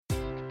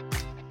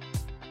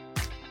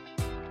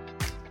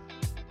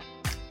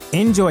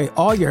Enjoy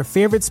all your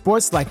favorite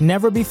sports like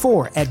never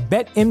before at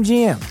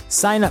BetMGM.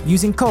 Sign up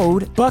using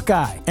code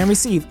Buckeye and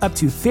receive up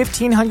to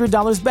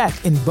 $1,500 back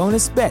in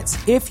bonus bets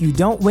if you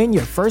don't win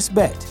your first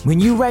bet. When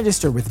you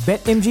register with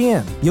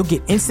BetMGM, you'll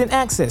get instant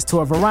access to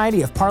a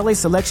variety of parlay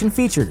selection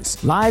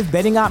features, live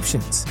betting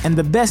options, and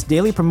the best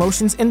daily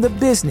promotions in the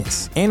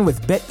business. And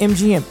with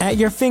BetMGM at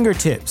your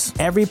fingertips,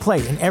 every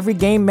play and every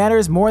game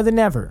matters more than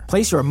ever.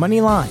 Place your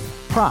money line,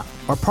 prop,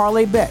 or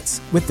parlay bets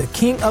with the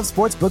king of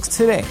sportsbooks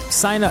today.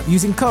 Sign up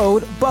using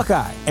code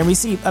Buckeye and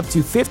receive up to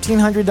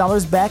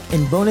 $1,500 back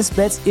in bonus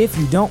bets if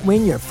you don't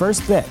win your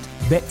first bet.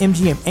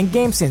 BetMGM and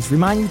GameSense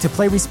remind you to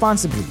play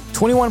responsibly.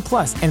 21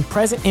 plus and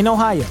present in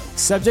Ohio,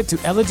 subject to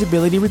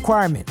eligibility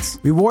requirements.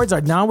 Rewards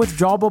are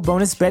non-withdrawable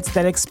bonus bets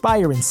that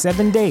expire in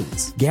 7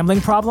 days. Gambling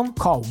problem?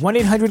 Call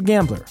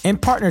 1-800-GAMBLER. In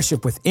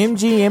partnership with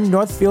MGM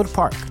Northfield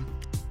Park.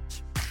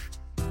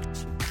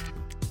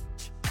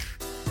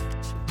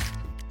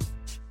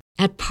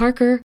 At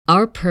Parker,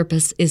 our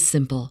purpose is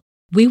simple.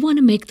 We want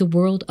to make the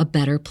world a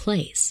better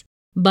place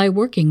by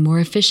working more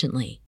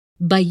efficiently,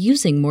 by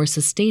using more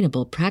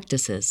sustainable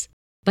practices,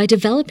 by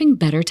developing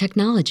better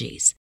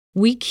technologies.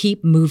 We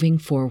keep moving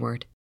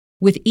forward.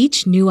 With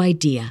each new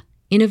idea,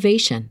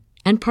 innovation,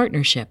 and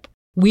partnership,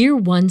 we're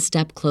one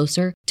step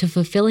closer to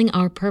fulfilling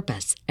our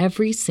purpose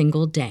every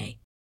single day.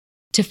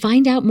 To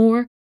find out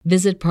more,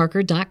 visit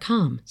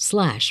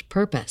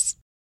parker.com/purpose.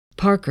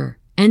 Parker,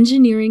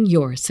 engineering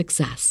your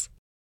success.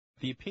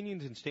 The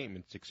opinions and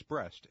statements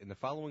expressed in the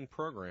following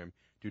program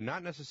do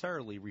not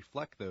necessarily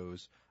reflect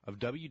those of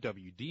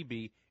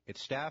WWDB,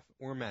 its staff,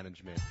 or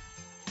management.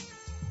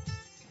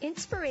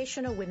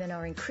 Inspirational women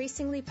are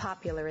increasingly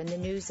popular in the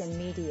news and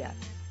media,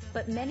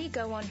 but many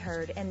go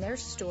unheard and their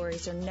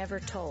stories are never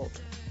told.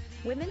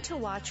 Women to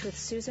Watch with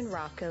Susan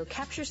Rocco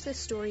captures the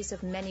stories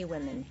of many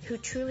women who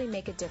truly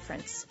make a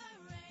difference.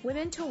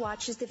 Women to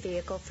Watch is the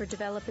vehicle for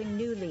developing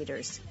new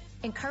leaders,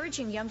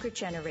 encouraging younger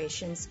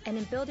generations, and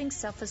in building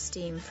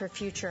self-esteem for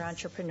future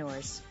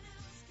entrepreneurs.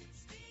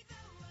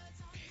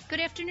 Good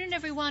afternoon,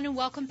 everyone, and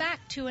welcome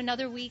back to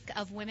another week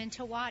of Women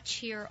to Watch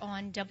here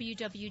on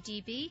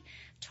WWDB,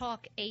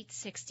 Talk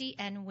 860,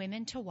 and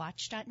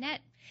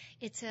WomenToWatch.net.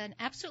 It's an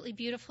absolutely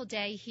beautiful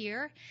day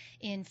here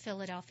in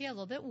Philadelphia, a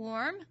little bit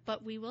warm,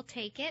 but we will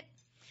take it.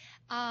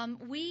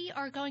 We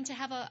are going to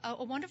have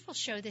a wonderful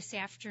show this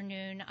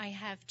afternoon. I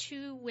have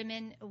two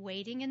women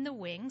waiting in the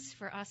wings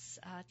for us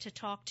to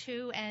talk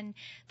to, and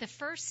the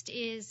first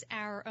is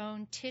our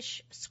own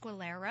Tish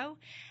Squilero.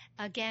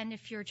 Again,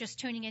 if you're just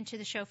tuning into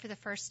the show for the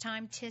first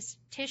time, Tish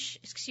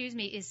is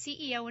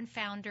CEO and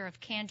founder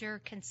of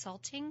Candor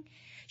Consulting.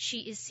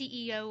 She is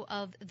CEO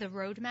of The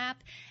Roadmap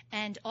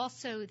and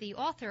also the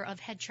author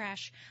of Head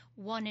Trash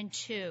 1 and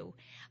 2.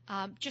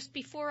 Just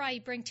before I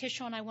bring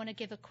Tish on, I want to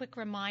give a quick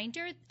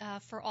reminder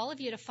for all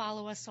of you to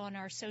follow us on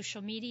our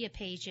social media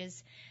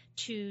pages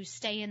to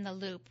stay in the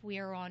loop. We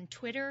are on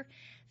Twitter,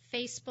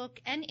 Facebook,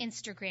 and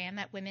Instagram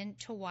at Women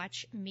to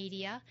Watch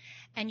Media,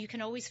 and you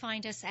can always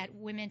find us at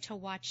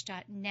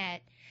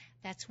WomenToWatch.net.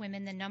 That's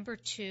women, the number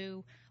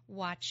 2,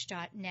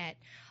 watch.net.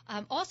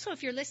 Also,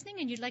 if you're listening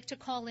and you'd like to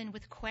call in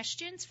with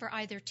questions for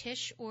either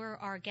Tish or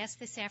our guest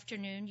this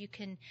afternoon, you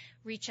can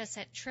reach us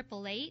at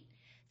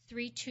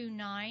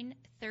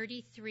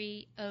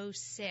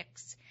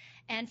 888-329-3306.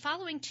 And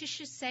following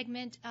Tish's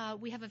segment,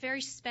 we have a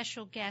very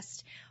special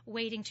guest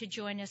waiting to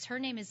join us. Her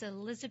name is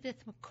Elizabeth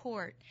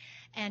McCourt,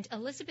 and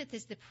Elizabeth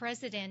is the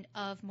president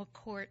of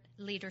McCourt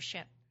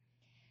Leadership.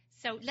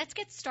 So let's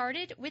get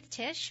started with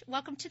Tish.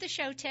 Welcome to the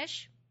show,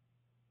 Tish.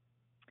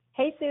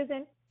 Hey,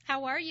 Susan.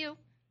 How are you?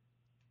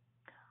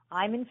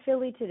 I'm in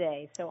Philly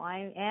today, so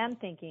I am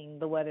thinking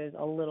the weather's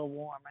a little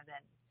warmer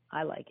than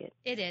I like it.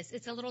 It is.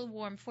 It's a little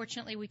warm.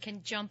 Fortunately, we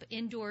can jump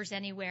indoors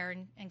anywhere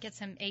and get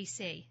some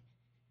AC.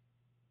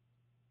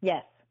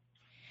 Yes.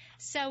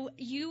 So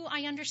you,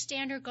 I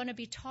understand, are going to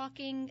be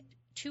talking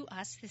to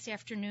us this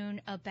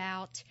afternoon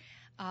about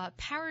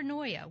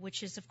paranoia,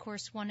 which is, of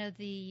course, one of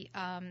the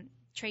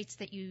traits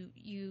that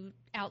you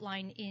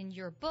outline in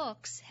your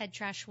books, Head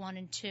Trash 1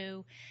 and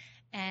 2,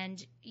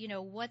 and, you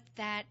know, what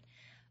that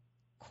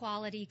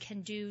quality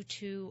can do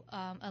to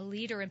a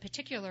leader in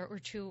particular or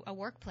to a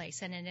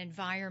workplace and an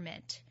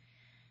environment.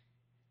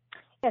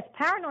 Yes,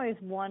 paranoia is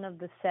one of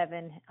the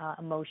 7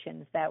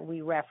 emotions that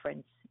we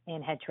reference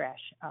in Head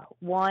Trash.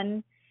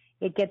 One,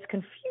 it gets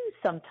confused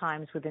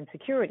sometimes with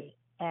insecurity.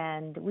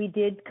 And we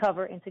did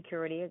cover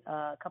insecurity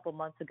a couple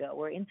months ago,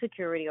 where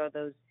insecurity are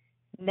those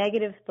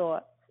negative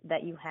thoughts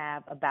that you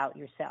have about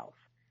yourself.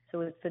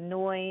 So it's the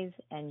noise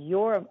and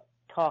your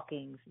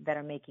talkings that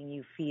are making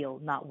you feel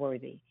not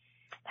worthy.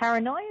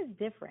 Paranoia is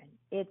different.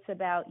 It's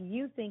about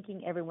you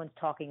thinking everyone's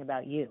talking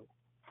about you.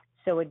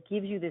 So it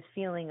gives you this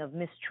feeling of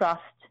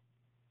mistrust.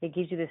 It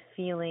gives you this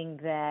feeling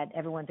that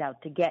everyone's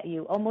out to get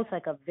you, almost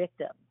like a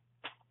victim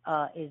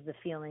is the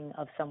feeling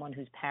of someone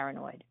who's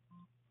paranoid.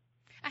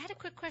 I had a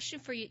quick question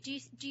for you.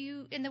 Do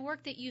you, in the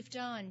work that you've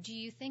done, do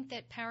you think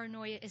that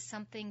paranoia is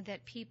something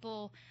that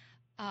people,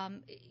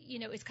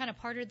 it's kind of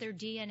part of their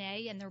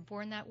DNA and they're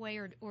born that way,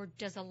 or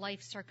does a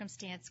life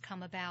circumstance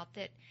come about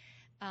that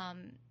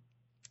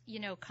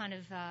kind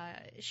of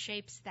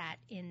shapes that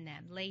in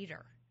them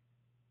later?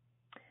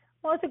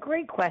 Well, it's a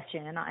great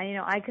question, and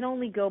I can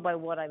only go by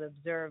what I've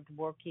observed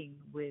working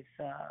with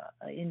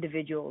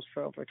individuals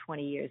for over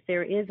 20 years.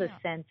 There is a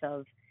sense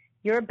of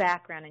your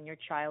background and your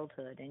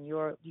childhood and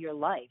your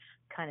life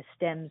kind of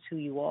stems who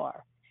you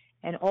are,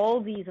 and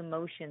all these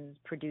emotions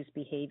produce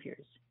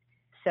behaviors.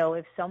 So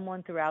if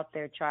someone throughout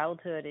their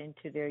childhood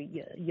into their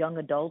young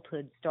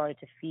adulthood started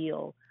to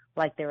feel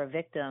like they're a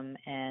victim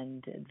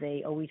and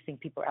they always think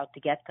people are out to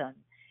get them,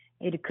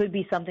 it could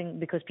be something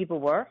because people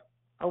were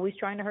always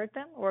trying to hurt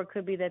them, or it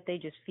could be that they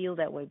just feel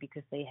that way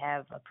because they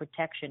have a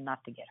protection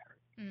not to get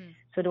hurt.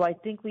 So do I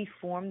think we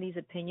form these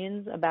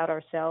opinions about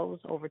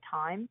ourselves over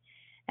time?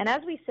 And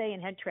as we say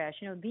in Head Trash,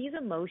 these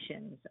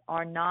emotions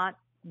are not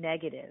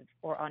negative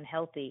or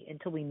unhealthy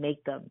until we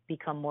make them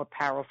become more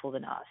powerful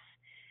than us.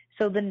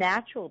 So the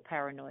natural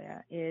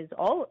paranoia is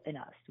all in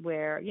us,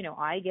 where,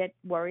 I get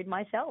worried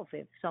myself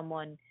if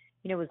someone,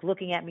 is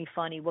looking at me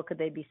funny, what could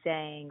they be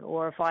saying?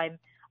 Or if I'm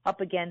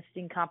up against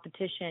in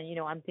competition,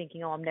 I'm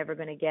thinking, I'm never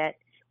going to get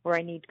where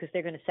I need because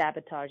they're going to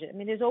sabotage it. I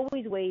mean, there's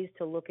always ways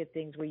to look at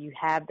things where you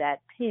have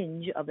that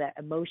tinge of that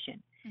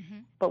emotion.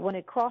 But when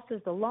it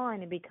crosses the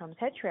line and becomes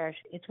head trash,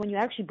 it's when you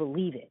actually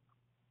believe it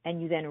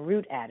and you then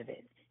root out of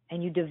it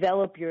and you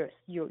develop your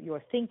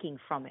thinking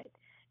from it.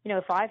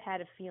 If I've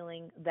had a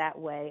feeling that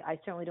way, I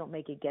certainly don't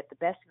make it get the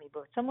best of me.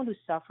 But someone who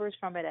suffers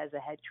from it as a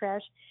head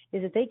trash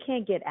is that they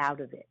can't get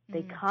out of it.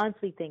 They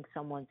constantly think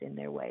someone's in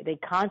their way. They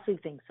constantly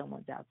think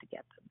someone's out to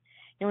get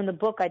them. In the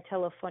book, I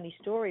tell a funny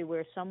story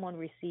where someone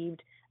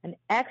received an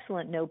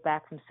excellent note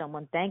back from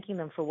someone thanking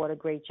them for what a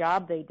great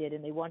job they did,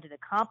 and they wanted to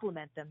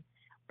compliment them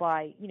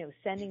by,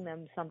 sending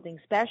them something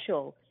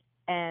special.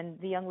 And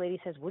the young lady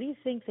says, "What do you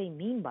think they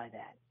mean by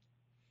that?"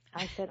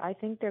 I said, "I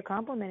think they're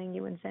complimenting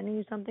you and sending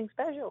you something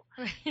special."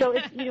 So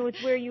it's,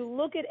 it's where you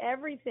look at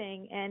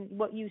everything and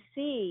what you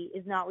see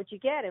is not what you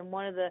get. And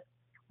one of the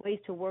ways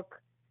to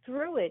work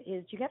through it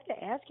is you have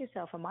to ask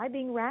yourself, am I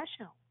being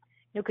rational?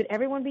 Could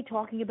everyone be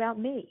talking about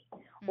me?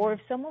 Or if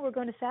someone were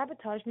going to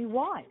sabotage me,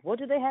 why? What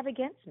do they have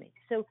against me?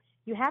 So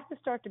you have to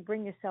start to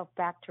bring yourself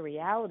back to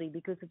reality,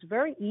 because it's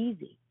very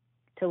easy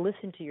to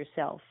listen to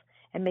yourself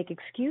and make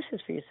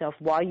excuses for yourself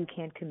why you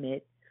can't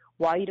commit,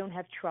 why you don't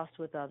have trust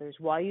with others,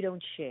 why you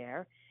don't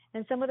share.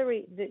 And some of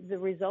the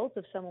results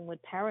of someone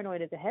with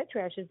paranoid as a head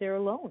trash is they're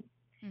alone.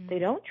 They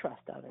don't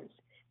trust others.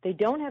 They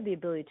don't have the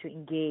ability to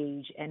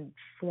engage and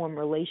form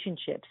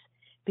relationships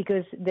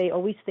because they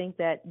always think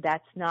that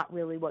that's not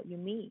really what you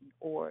mean,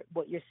 or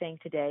what you're saying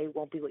today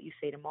won't be what you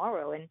say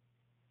tomorrow. And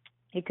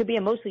it could be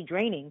emotionally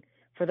draining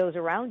for those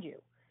around you.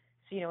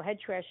 So, Head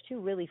Trash 2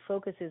 really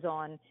focuses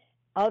on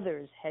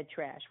others' head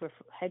trash, where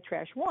Head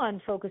Trash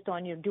 1 focused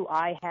on, do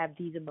I have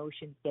these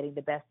emotions getting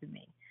the best of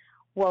me?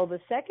 Well, the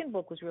second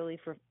book was really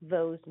for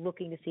those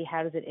looking to see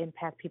how does it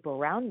impact people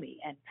around me.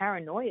 And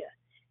paranoia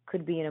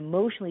could be an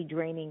emotionally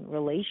draining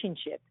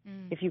relationship.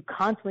 If you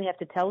constantly have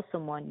to tell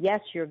someone,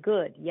 yes, you're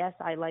good. Yes,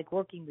 I like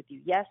working with you.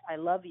 Yes, I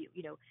love you.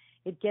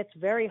 It gets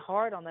very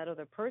hard on that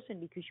other person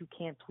because you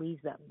can't please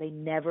them. They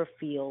never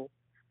feel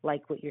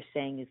like what you're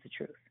saying is the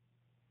truth.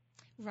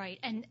 Right.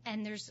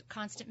 And there's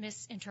constant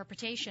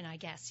misinterpretation, I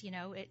guess,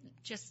 it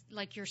just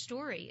like your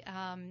story.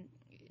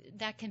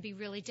 That can be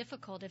really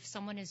difficult if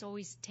someone is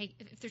always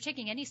if they're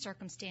taking any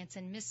circumstance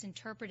and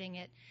misinterpreting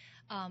it,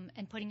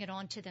 and putting it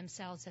onto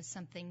themselves as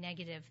something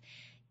negative.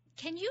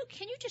 Can you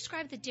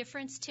describe the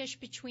difference, Tish,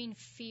 between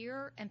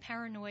fear and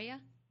paranoia?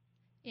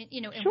 And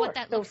Sure. what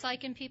that looks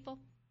like in people?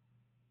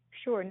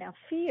 Sure. Now,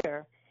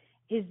 fear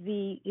is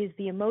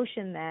the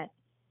emotion that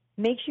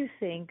makes you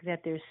think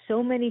that there's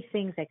so many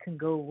things that can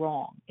go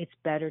wrong, it's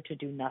better to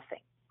do nothing.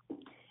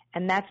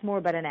 And that's more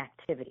about an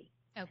activity.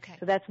 Okay.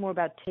 So that's more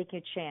about taking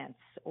a chance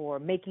or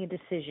making a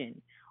decision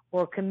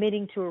or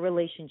committing to a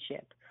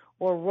relationship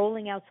or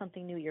rolling out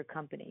something new at your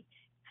company.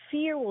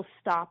 Fear will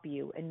stop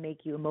you and make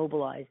you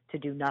immobilized to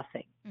do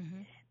nothing.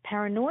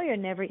 Paranoia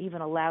never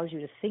even allows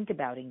you to think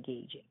about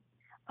engaging,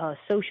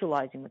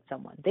 socializing with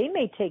someone. They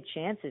may take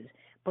chances,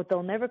 but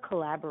they'll never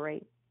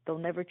collaborate. They'll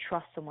never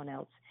trust someone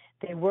else.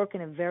 They work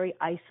in a very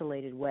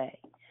isolated way.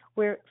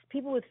 Where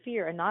people with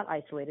fear are not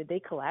isolated, they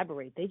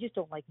collaborate. They just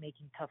don't like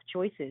making tough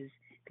choices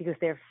because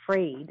they're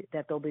afraid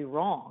that they'll be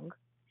wrong.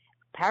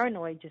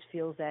 Paranoid just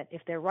feels that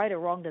if they're right or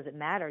wrong doesn't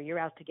matter. You're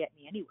out to get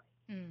me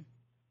anyway.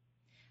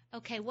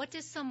 Okay, what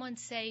does someone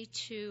say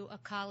to a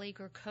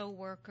colleague or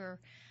coworker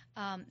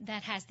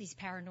that has these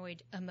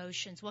paranoid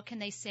emotions? What can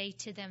they say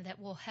to them that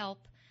will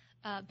help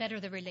better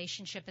the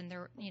relationship in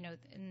their,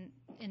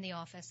 in the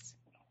office?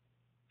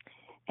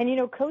 And,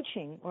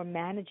 coaching or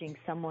managing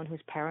someone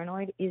who's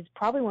paranoid is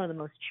probably one of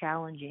the most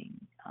challenging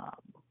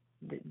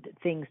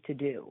things to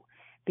do,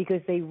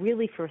 because they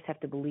really first have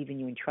to believe in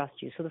you and trust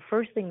you. So the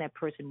first thing that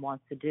person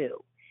wants to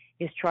do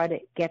is try to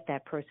get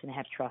that person to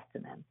have trust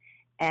in them.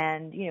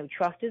 And,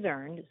 trust is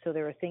earned, so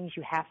there are things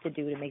you have to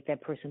do to make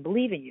that person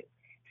believe in you.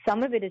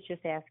 Some of it is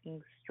just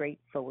asking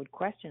straightforward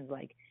questions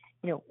like,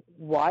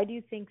 why do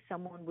you think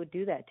someone would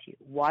do that to you?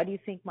 Why do you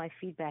think my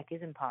feedback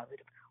isn't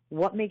positive?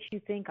 What makes you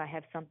think I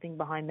have something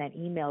behind that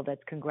email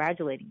that's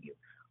congratulating you?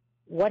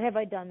 What have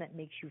I done that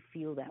makes you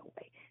feel that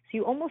way? So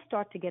you almost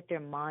start to get their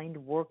mind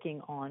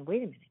working on,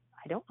 wait a minute,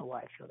 I don't know why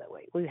I feel that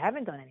way. Well, you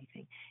haven't done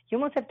anything. You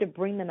almost have to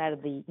bring them out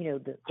of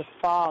the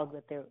fog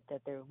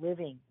that they're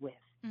living with.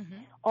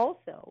 Mm-hmm.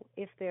 Also,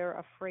 if they're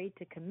afraid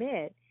to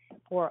commit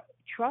or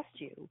trust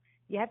you,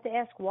 you have to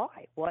ask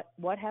why.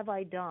 What have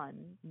I done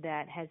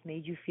that has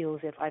made you feel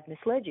as if I've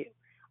misled you?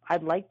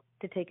 I'd like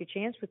to take a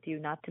chance with you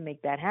not to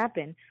make that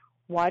happen.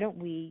 Why don't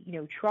we,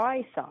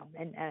 try some?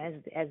 And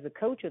as the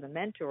coach or the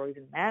mentor or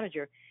even the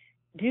manager,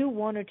 do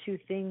one or two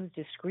things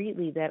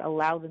discreetly that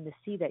allow them to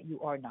see that you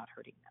are not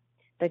hurting them,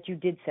 that you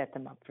did set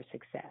them up for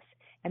success.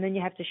 And then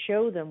you have to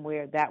show them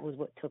where that was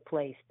what took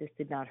place. This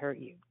did not hurt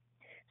you.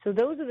 So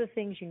those are the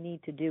things you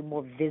need to do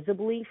more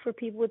visibly for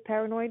people with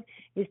paranoid,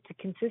 is to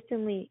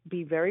consistently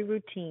be very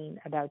routine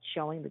about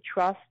showing the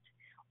trust,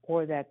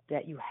 or that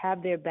you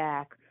have their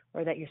back,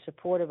 or that you're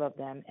supportive of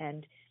them.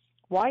 And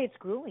why it's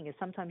grueling is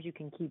sometimes you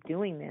can keep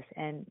doing this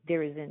and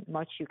there isn't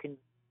much you can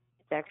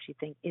actually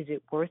think, is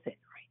it worth it?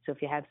 Right? So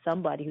if you have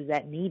somebody who's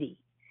that needy,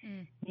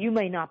 you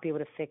may not be able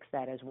to fix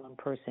that as one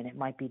person. It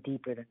might be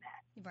deeper than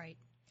that. Right.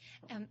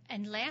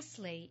 And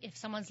lastly, if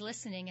someone's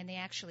listening and they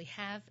actually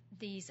have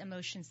these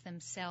emotions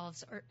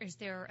themselves, or is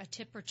there a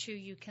tip or two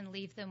you can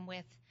leave them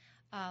with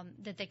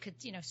that they could,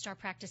 start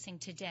practicing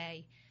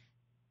today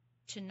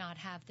to not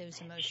have those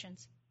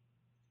emotions?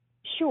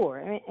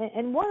 Sure.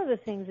 And one of the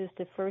things is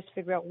to first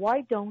figure out,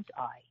 why don't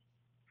I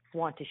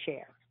want to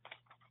share?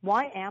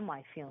 Why am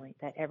I feeling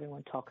that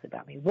everyone talks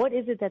about me? What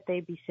is it that they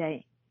be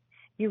saying?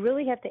 You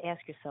really have to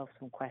ask yourself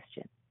some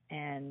questions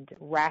and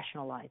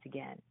rationalize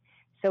again.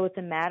 So it's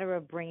a matter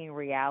of bringing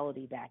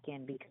reality back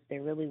in, because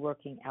they're really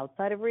working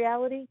outside of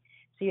reality.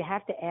 So you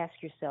have to ask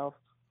yourself,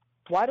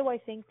 why do I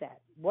think that?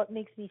 What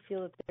makes me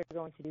feel that they're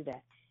going to do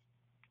that?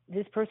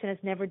 This person has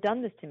never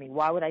done this to me.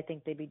 Why would I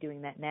think they'd be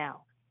doing that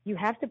now? You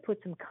have to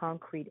put some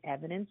concrete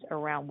evidence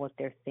around what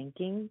they're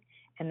thinking,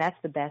 and that's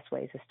the best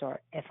way to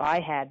start. If I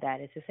had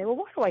that, is to say, well,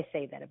 why do I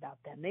say that about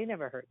them? They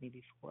never hurt me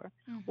before.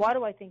 Mm-hmm. Why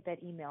do I think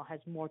that email has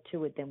more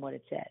to it than what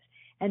it says?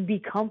 And be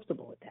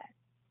comfortable with that.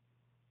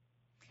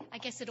 I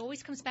guess it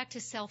always comes back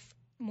to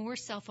more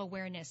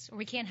self-awareness, or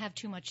we can't have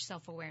too much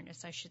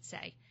self-awareness, I should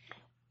say.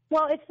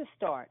 Well, it's the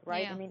start,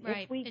 right? Yeah, I mean,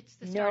 right. If we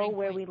know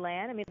where we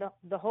land, I mean,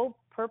 the whole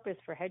purpose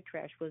for Head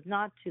Trash was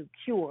not to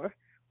cure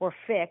or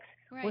fix,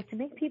 right. was to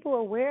make people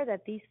aware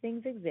that these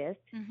things exist.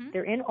 Mm-hmm.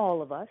 They're in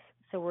all of us,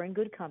 so we're in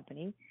good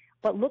company.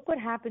 But look what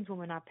happens when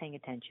we're not paying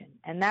attention.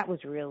 And that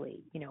was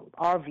really,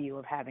 our view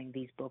of having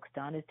these books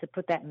done, is to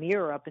put that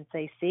mirror up and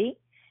say, see,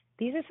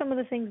 these are some of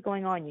the things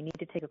going on. You need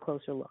to take a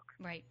closer look.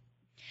 Right.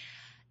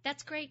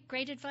 That's great.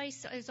 Great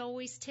advice as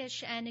always,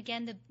 Tish. And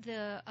again,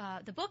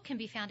 the book can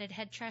be found at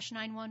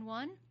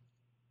headtrash911,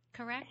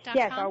 correct?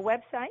 Yes, our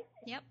website.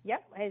 Yep.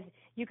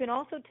 You can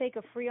also take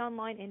a free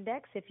online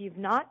index if you've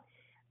not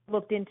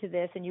looked into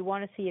this and you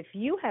want to see if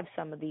you have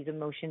some of these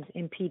emotions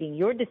impeding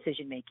your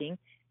decision making.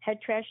 Head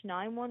Trash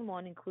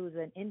 911 includes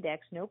an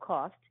index, no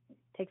cost,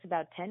 takes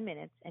about 10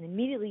 minutes, and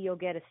immediately you'll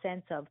get a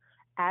sense of,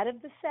 out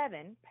of the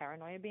 7,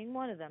 paranoia being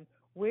one of them,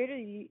 where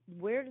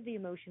do the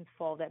emotions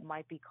fall that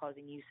might be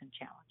causing you some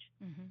challenge?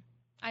 Mm-hmm.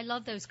 I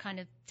love those kind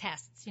of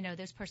tests,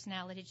 those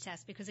personality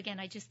tests, because again,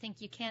 I just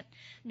think you can't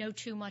know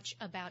too much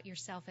about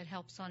yourself. It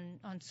helps on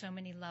so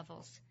many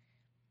levels.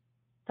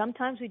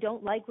 Sometimes we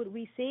don't like what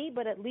we see,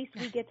 but at least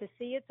we get to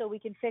see it so we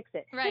can fix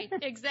it. Right,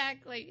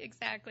 exactly.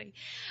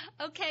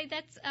 Okay,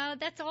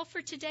 that's all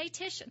for today,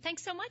 Tish.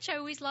 Thanks so much. I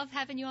always love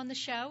having you on the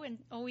show, and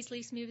always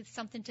leaves me with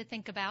something to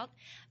think about.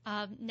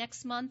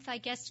 Next month, I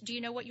guess, do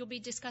you know what you'll be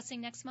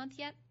discussing next month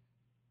yet?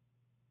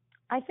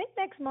 I think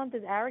next month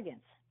is arrogance.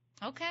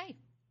 Okay,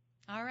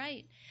 all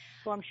right.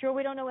 So I'm sure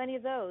we don't know any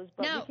of those,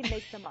 but we can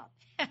make some up.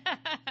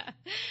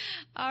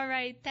 All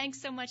right,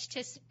 thanks so much,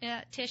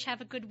 Tish.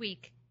 Have a good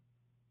week.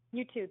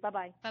 You too.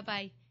 Bye-bye.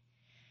 Bye-bye.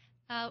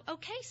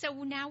 Okay,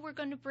 so now we're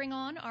going to bring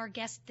on our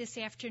guest this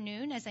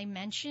afternoon. As I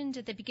mentioned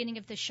at the beginning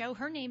of the show,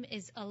 her name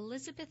is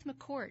Elizabeth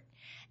McCourt,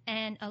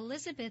 and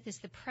Elizabeth is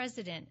the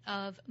president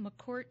of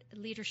McCourt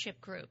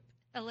Leadership Group.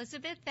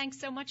 Elizabeth, thanks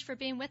so much for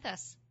being with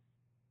us.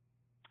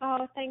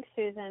 Oh, thanks,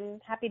 Susan.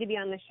 Happy to be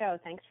on the show.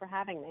 Thanks for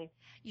having me.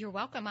 You're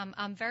welcome.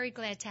 I'm very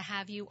glad to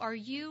have you. Are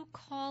you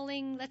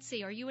calling,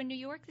 are you in New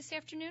York this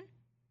afternoon?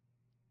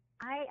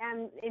 I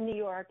am in New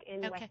York,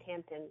 in West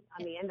Hampton,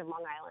 on the end of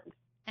Long Island.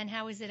 And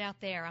how is it out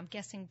there? I'm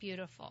guessing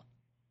beautiful.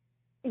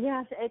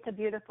 Yes, it's a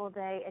beautiful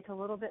day. It's a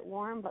little bit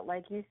warm, but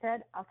like you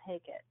said, I'll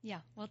take it.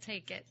 Yeah, we'll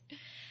take it.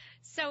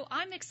 So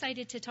I'm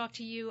excited to talk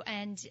to you.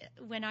 And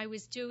when I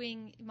was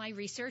doing my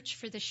research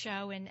for the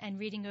show and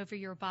reading over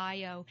your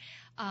bio,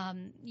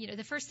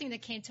 the first thing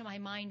that came to my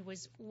mind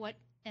was what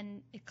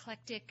an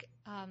eclectic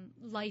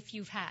life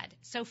you've had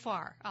so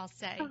far, I'll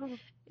say.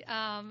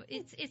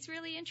 It's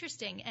really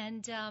interesting.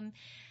 And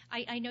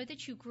I know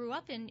that you grew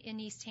up in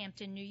East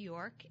Hampton, New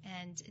York,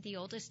 and the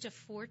oldest of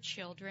 4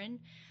 children.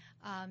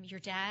 Your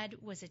dad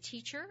was a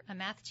teacher, a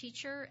math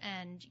teacher,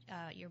 and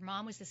your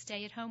mom was a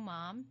stay-at-home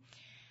mom.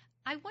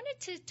 I wanted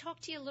to talk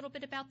to you a little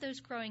bit about those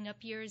growing up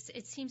years.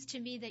 It seems to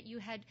me that you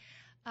had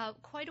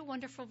quite a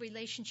wonderful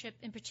relationship,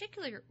 in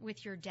particular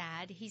with your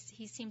dad. He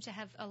seemed to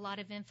have a lot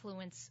of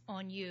influence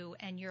on you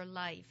and your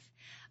life.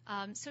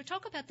 So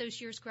talk about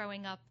those years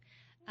growing up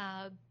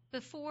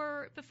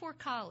before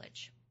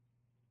college.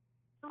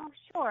 Oh,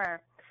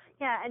 sure.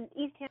 Yeah, and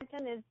East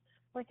Hampton is,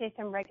 I would say,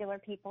 some regular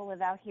people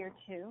live out here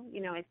too.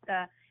 You know, it's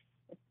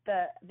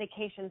the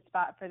vacation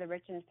spot for the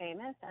rich and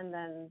famous, and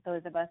then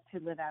those of us who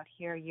live out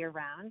here year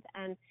round.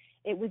 And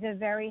it was a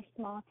very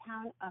small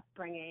town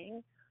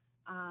upbringing.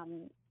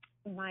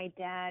 My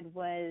dad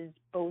was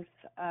both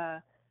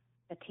a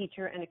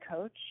teacher and a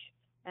coach,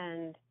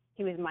 and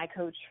he was my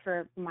coach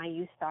for my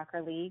youth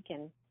soccer league,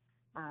 and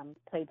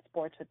played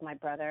sports with my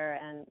brother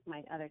and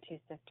my other two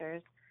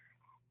sisters.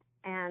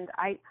 And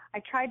I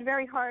tried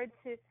very hard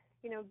to,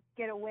 you know,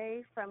 get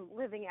away from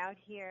living out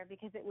here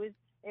because it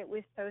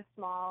was so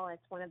small.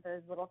 It's one of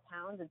those little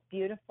towns. It's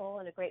beautiful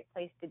and a great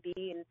place to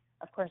be. And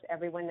of course,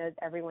 everyone knows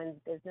everyone's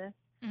business.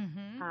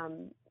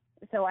 Mm-hmm.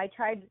 So I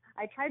tried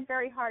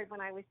very hard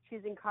when I was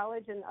choosing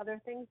college and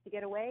other things to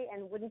get away.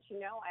 And wouldn't you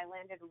know, I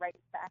landed right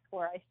back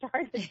where I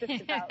started,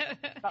 just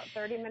about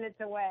 30 minutes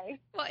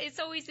away. Well, it's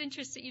always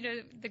interesting. You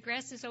know, the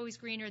grass is always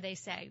greener, they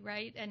say,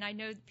 right? And I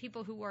know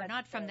people who are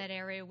not from that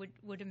area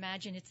would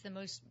imagine it's the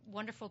most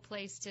wonderful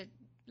place to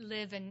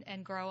live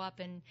and grow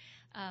up, and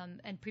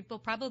people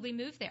probably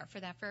move there for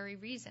that very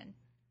reason.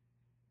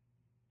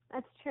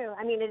 That's true.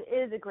 I mean, it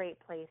is a great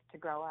place to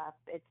grow up.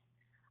 It's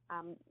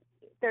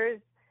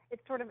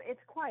it's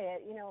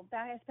quiet, you know,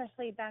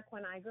 especially back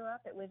when I grew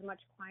up, it was much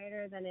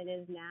quieter than it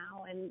is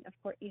now. And of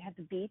course you have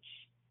the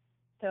beach.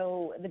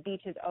 So the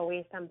beach is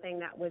always something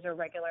that was a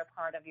regular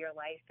part of your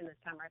life in the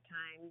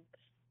summertime.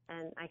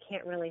 And I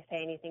can't really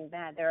say anything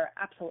bad. There are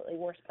absolutely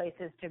worse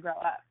places to grow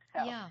up.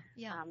 So,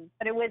 yeah.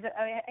 But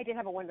I did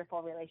have a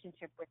wonderful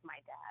relationship with my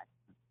dad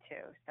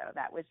too. So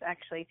that was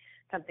actually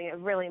something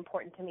really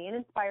important to me and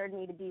inspired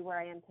me to be where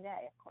I am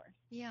today, of course.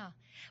 Yeah.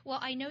 Well,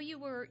 I know you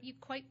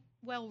quite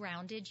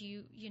well-rounded.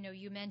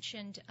 You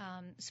mentioned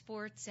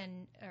sports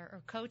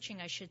or coaching,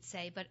 I should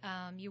say, but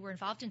you were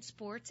involved in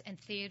sports and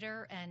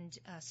theater and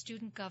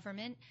student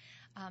government.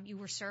 You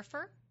were a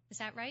surfer, is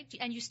that right?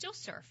 And you still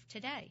surf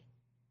today.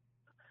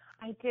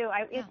 I do.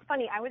 It's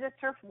funny. I was a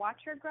surf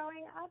watcher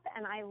growing up,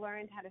 and I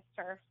learned how to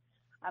surf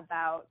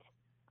about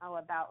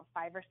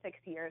 5 or 6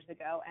 years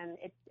ago, and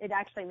it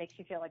actually makes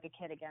you feel like a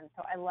kid again.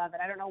 So I love it.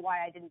 I don't know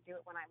why I didn't do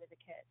it when I was a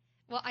kid.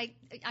 Well,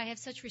 I have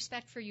such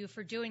respect for you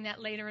for doing that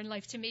later in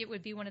life. To me, it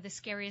would be one of the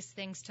scariest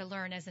things to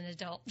learn as an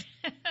adult.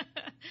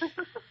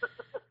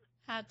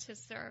 How to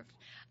surf.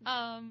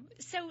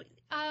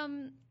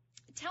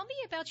 Tell me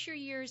about your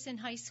years in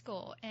high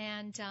school,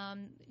 and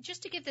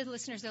just to give the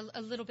listeners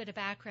a little bit of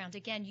background.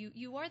 Again,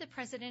 you are the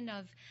president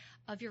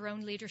of your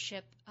own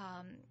leadership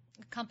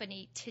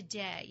company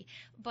today,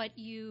 but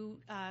you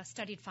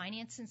studied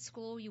finance in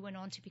school. You went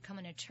on to become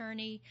an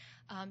attorney.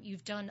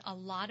 You've done a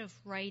lot of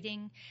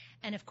writing,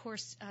 and of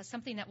course,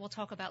 something that we'll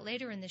talk about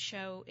later in the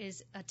show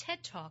is a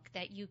TED Talk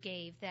that you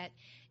gave that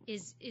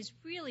is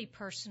really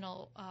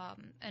personal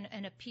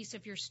and a piece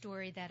of your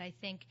story that I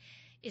think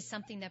is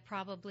something that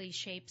probably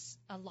shapes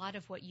a lot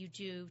of what you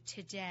do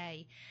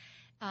today.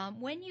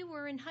 When you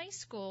were in high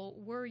school,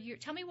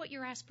 tell me what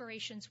your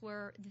aspirations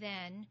were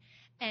then,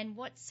 and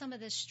what some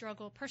of the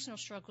personal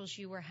struggles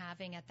you were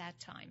having at that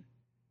time.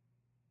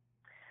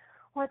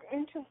 Well, it's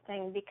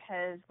interesting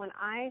because when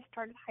I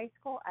started high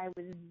school, I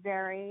was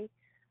very,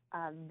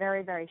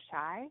 very, very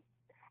shy,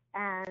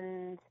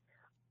 and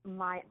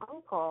my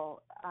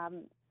uncle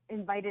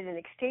invited an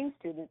exchange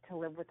student to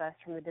live with us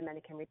from the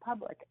Dominican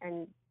Republic,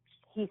 and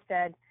he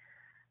said,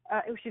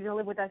 she's going to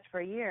live with us for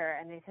a year.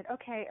 And they said,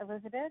 okay,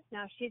 Elizabeth,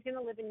 now she's going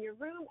to live in your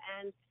room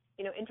and,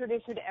 you know,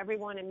 introduce her to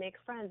everyone and make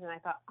friends. And I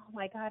thought, oh,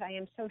 my God, I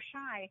am so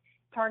shy.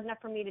 It's hard enough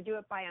for me to do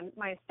it by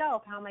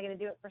myself. How am I going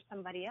to do it for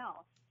somebody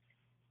else?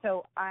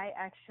 So I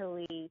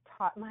actually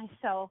taught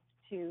myself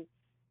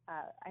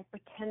I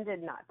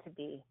pretended not to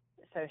be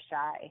so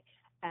shy.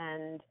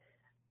 And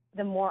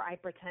the more I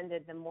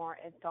pretended, the more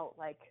it felt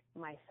like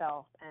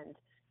myself. And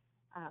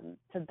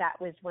so that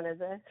was one of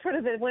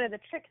the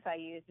tricks I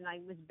used, and I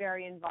was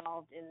very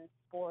involved in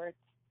sports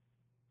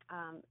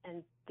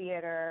and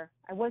theater.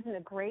 I wasn't a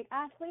great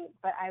athlete,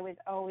 but I was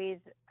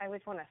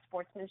won a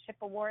sportsmanship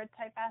award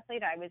type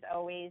athlete. I was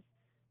always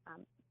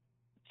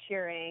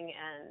cheering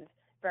and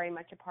very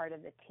much a part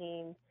of the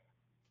team,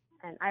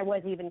 and I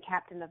was even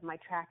captain of my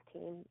track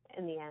team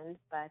in the end.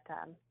 But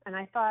and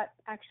I thought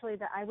actually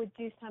that I would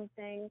do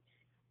something.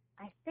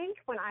 I think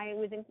when I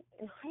was in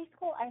high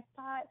school, I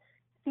thought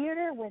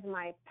theater was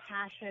my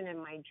passion and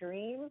my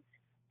dream,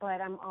 but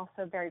I'm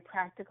also very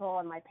practical,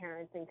 and my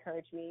parents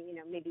encouraged me, you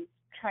know, maybe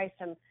try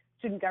some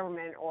student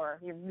government, or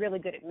you're really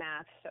good at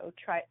math, so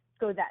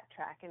go that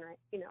track. And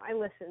I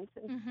listened.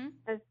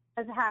 And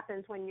as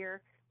happens when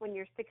you're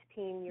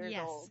 16 years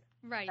old,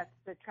 right? That's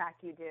the track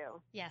you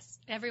do. Yes,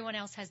 everyone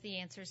else has the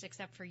answers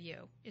except for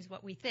you, is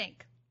what we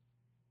think.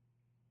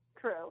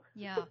 True.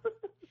 Yeah.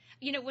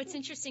 You know, what's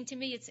interesting to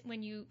me, it's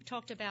when you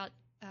talked about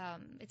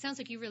it sounds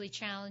like you really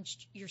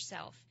challenged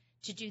yourself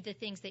to do the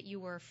things that you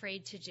were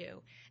afraid to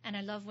do. And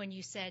I love when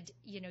you said,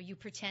 you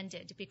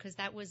pretended, because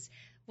that was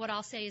what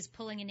I'll say is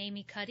pulling an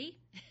Amy Cuddy,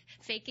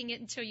 faking it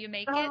until you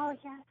make it. Oh,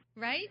 yes.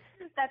 Right?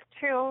 That's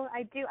true.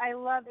 I do. I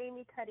love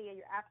Amy Cuddy, and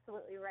you're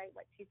absolutely right.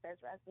 What she says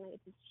resonates.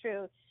 It's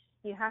true.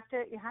 You have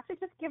to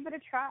just give it a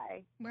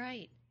try.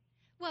 Right.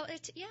 Well,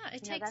 it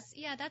takes,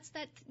 that's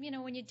that,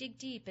 when you dig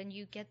deep and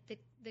you get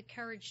the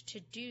courage to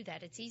do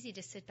that. It's easy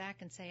to sit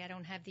back and say, I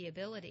don't have the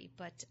ability,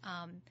 but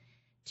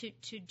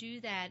to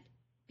do that,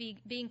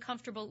 being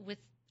comfortable with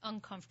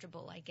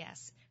uncomfortable, I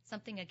guess.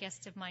 Something a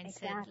guest of mine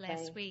said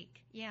last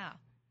week. Yeah.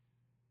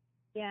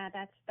 Yeah,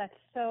 that's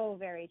so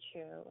very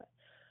true.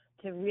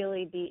 To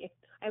really be,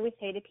 I would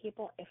say to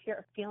people, if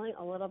you're feeling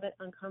a little bit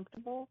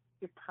uncomfortable,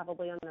 you're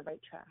probably on the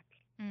right track.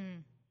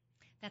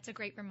 That's a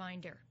great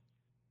reminder.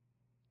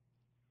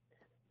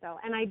 So,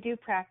 and I do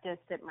practice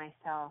it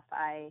myself.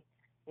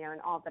 In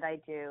all that I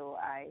do,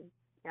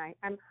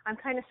 I'm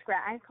kind of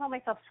I call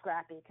myself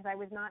scrappy because I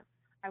was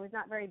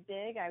not very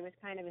big. I was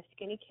kind of a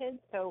skinny kid.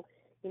 So,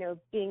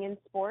 being in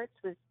sports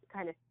was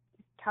kind of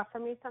tough for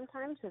me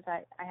sometimes because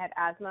I had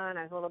asthma and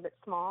I was a little bit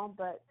small,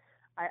 but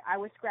I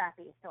was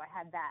scrappy. So I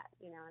had that,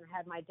 and I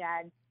had my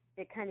dad,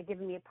 it kind of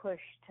giving me a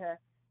push to,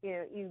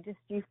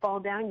 you fall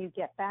down, you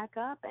get back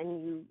up,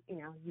 and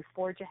you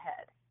forge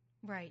ahead.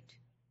 Right.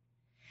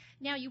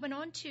 Now, you went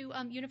on to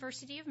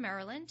University of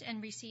Maryland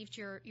and received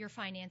your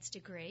finance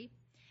degree.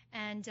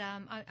 And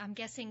I'm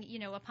guessing,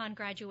 upon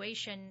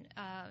graduation,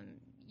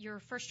 your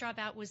first job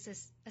out was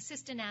as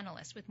assistant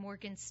analyst with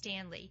Morgan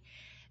Stanley.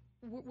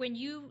 When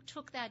you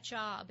took that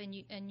job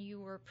and you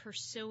were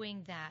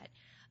pursuing that,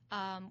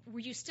 were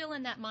you still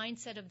in that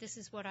mindset of this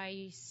is what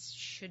I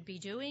should be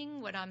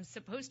doing, what I'm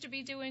supposed to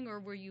be doing, or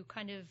were you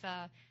kind of,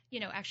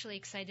 actually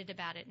excited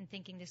about it and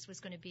thinking this was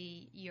going to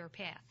be your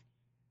path?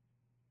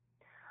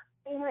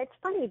 It's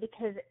funny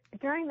because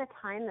during the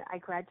time that I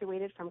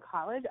graduated from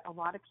college, a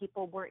lot of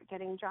people weren't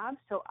getting jobs.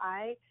 So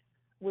I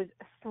was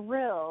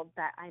thrilled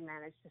that I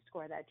managed to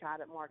score that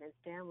job at Morgan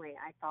Stanley.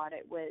 I thought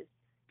it was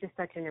just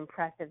such an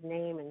impressive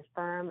name and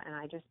firm, and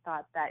I just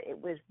thought that it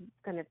was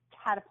going to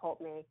catapult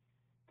me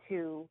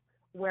to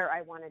where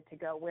I wanted to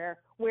go.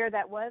 Where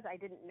that was, I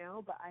didn't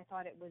know, but I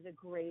thought it was a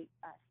great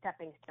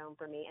stepping stone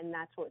for me, and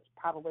that's what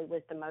probably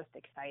was the most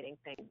exciting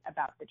thing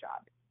about the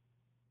job.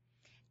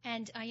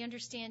 And I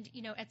understand,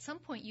 at some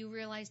point you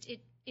realized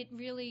it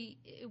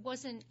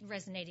wasn't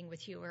resonating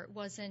with you, or it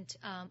wasn't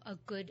a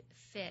good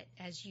fit,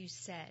 as you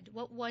said.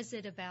 What was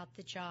it about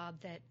the job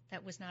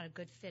that was not a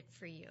good fit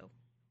for you?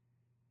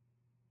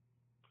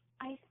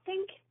 I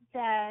think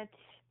that,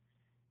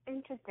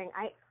 interesting,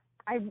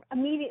 I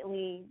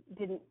immediately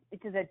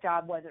the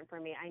job wasn't for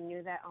me. I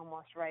knew that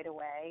almost right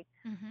away.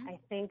 Mm-hmm. I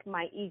think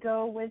my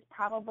ego was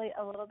probably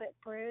a little bit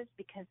bruised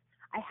because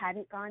I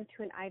hadn't gone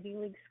to an Ivy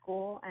League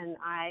school, and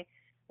I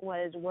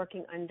was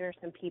working under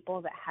some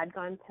people that had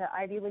gone to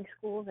Ivy League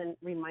schools and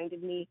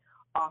reminded me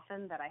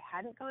often that I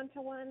hadn't gone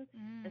to one.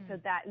 And so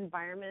that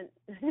environment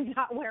is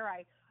not where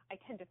I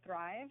tend to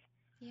thrive.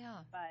 Yeah.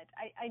 But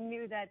I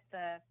knew that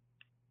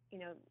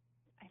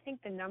I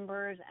think the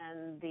numbers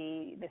and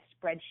the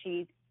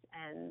spreadsheets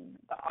and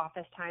the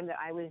office time that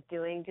I was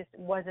doing just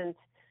wasn't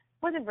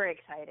very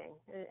exciting.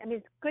 I mean,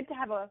 it's good to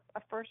have a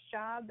first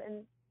job,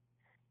 and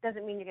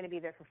doesn't mean you're going to be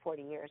there for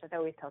 40 years. I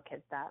always tell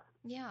kids that.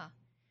 Yeah.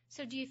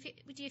 So do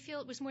you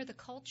feel it was more the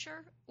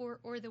culture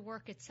or the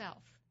work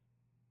itself?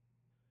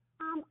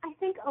 I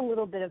think a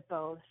little bit of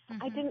both.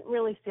 Mm-hmm. I didn't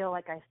really feel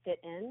like I fit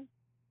in.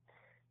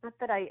 Not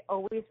that I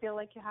always feel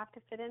like you have to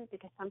fit in,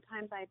 because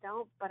sometimes I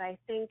don't, but I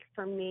think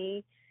for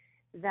me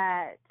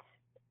that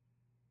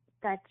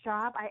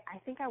job, I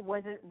think I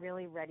wasn't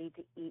really ready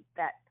to eat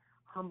that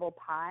humble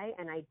pie,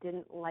 and I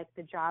didn't like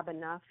the job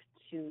enough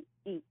to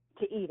eat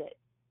it.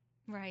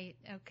 Right.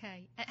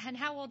 Okay. And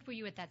how old were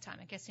you at that time?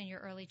 I guess in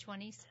your early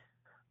 20s?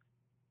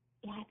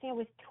 Yeah, I think I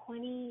was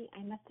 20.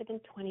 I must have been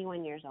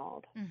 21 years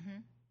old.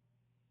 Mm-hmm.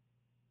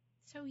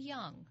 So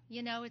young.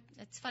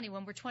 It's funny.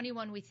 When we're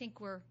 21, we think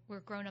we're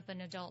grown up and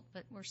adult,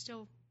 but we're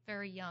still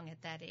very young at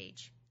that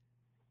age.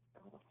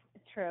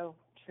 True.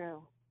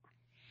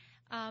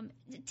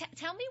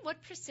 Tell me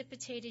what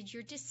precipitated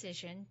your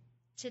decision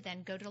to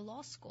then go to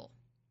law school.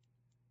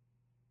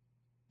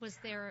 Was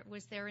there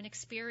an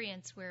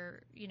experience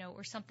where,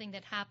 or something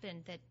that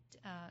happened that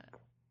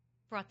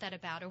brought that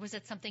about, or was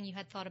it something you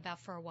had thought about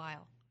for a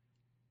while?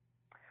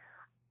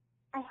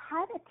 I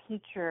had a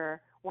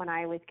teacher when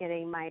I was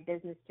getting my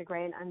business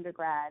degree in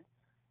undergrad,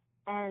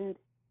 and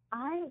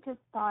I just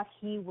thought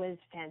he was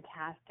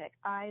fantastic.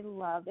 It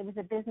was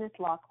a business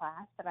law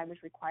class that I was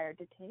required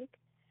to take,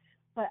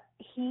 but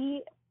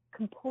he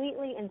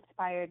completely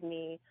inspired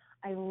me.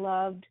 I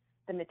loved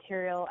the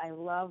material. I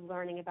loved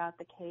learning about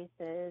the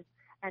cases,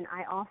 and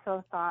I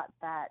also thought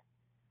that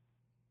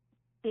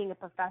being a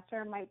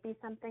professor might be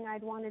something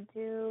I'd want to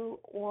do,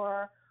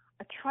 or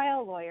a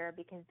trial lawyer,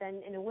 because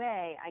then in a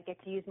way I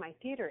get to use my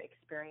theater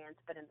experience,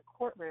 but in the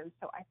courtroom.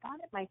 So I thought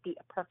it might be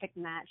a perfect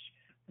match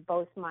for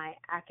both my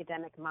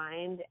academic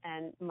mind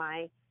and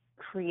my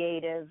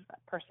creative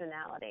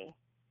personality.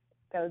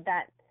 So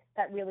that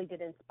really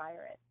did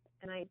inspire it.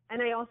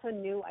 And I also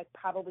knew I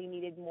probably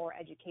needed more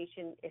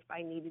education if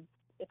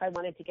I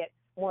wanted to get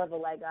more of a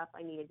leg up.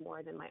 I needed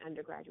more than my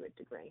undergraduate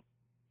degree.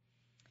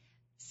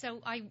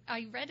 So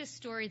I read a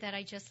story that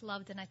I just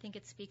loved, and I think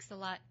it speaks a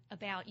lot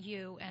about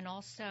you and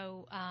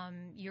also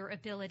your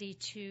ability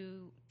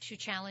to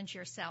challenge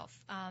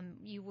yourself.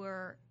 You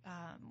were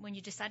when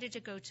you decided to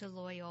go to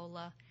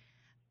Loyola,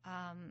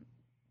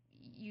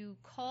 you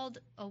called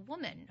a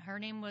woman. Her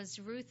name was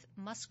Ruth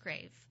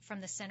Musgrave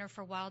from the Center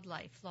for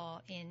Wildlife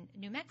Law in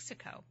New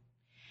Mexico.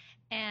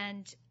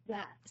 And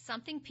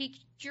something piqued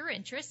your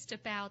interest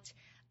about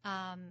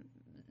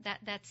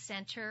that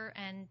center,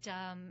 and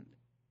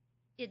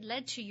it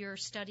led to your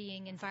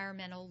studying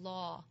environmental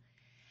law.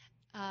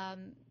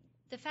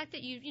 The fact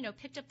that you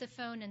picked up the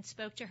phone and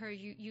spoke to her,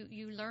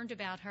 you learned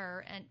about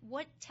her, and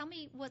tell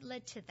me what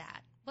led to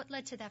that? What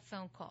led to that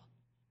phone call?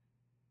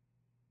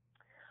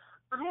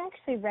 I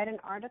actually read an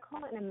article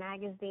in a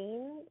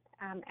magazine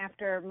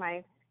after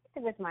my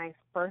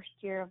first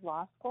year of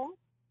law school,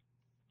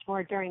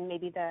 or during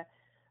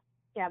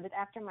but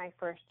after my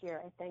first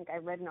year, I think I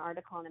read an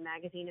article in a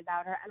magazine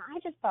about her, and I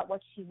just thought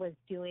what she was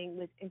doing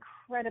was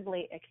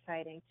incredibly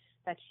exciting,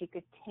 that she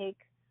could take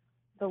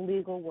the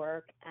legal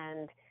work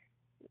and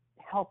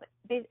help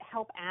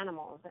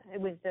animals.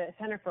 It was the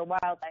Center for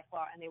Wildlife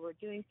Law, and they were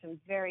doing some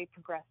very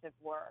progressive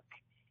work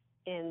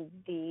in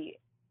the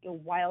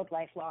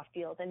wildlife law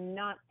field, and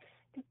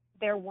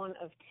they're one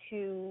of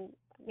two,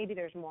 maybe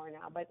there's more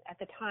now, but at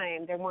the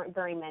time there weren't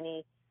very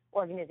many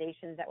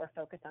organizations that were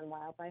focused on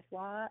wildlife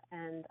law.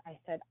 And I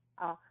said,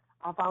 I'll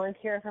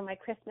volunteer for my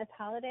Christmas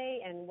holiday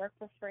and work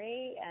for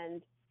free.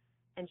 And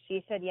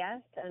she said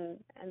yes. And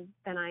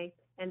then I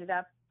ended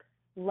up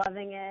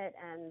loving it.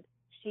 And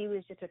she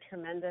was just a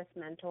tremendous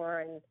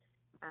mentor and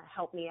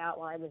helped me out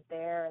while I was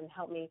there and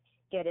helped me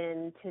get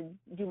in to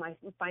do my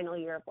final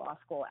year of law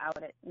school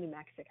out at New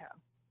Mexico.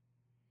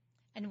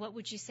 And what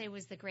would you say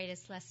was the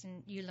greatest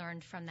lesson you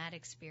learned from that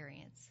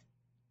experience?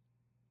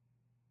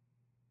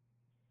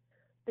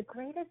 The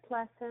greatest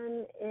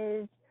lesson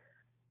is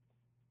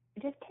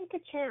just take a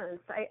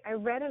chance. I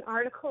read an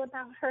article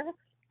about her,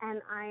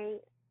 and I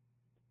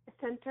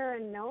sent her a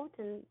note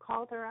and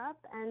called her up,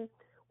 and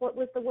what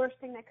was the worst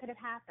thing that could have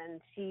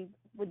happened?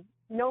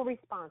 No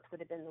response would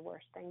have been the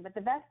worst thing, but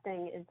the best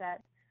thing is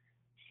that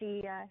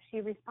she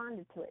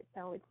responded to it.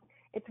 So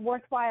it's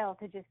worthwhile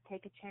to just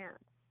take a chance.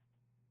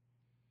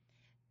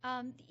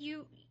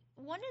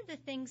 One of the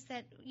things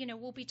that,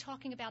 we'll be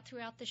talking about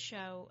throughout the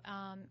show,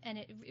 and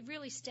it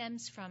really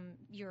stems from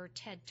your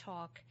TED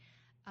Talk,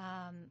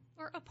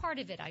 or a part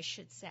of it, I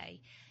should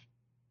say,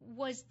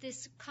 was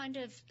this kind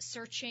of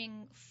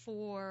searching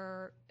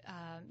for,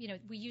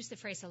 we use the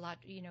phrase a lot,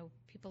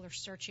 people are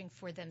searching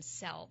for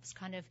themselves,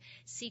 kind of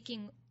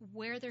seeking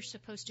where they're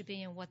supposed to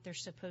be and what they're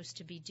supposed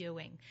to be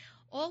doing.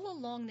 All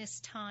along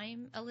this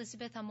time,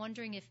 Elizabeth, I'm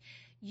wondering if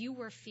you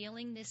were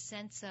feeling this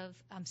sense of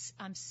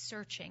I'm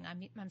searching.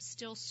 I'm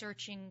still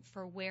searching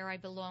for where I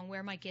belong,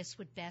 where my gifts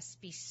would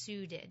best be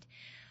suited.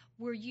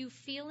 Were you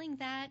feeling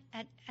that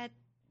at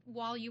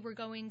while you were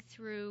going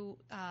through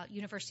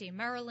University of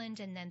Maryland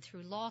and then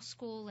through law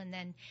school and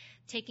then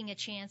taking a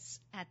chance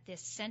at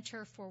this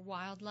Center for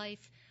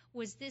Wildlife?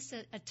 Was this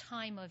a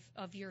time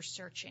of your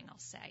searching, I'll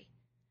say?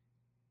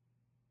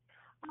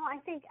 Oh, I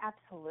think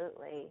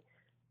absolutely.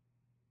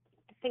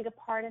 I think a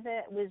part of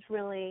it was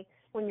really,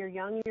 when you're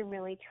young, you're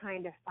really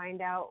trying to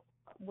find out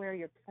where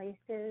your place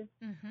is,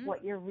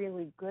 what you're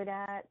really good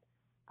at,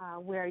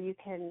 where you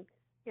can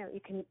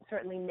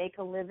certainly make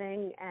a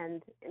living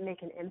and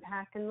make an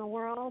impact in the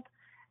world.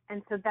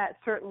 And so that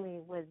certainly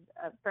was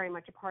very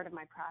much a part of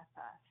my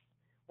process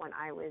when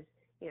I was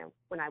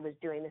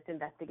doing this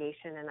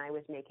investigation and I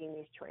was making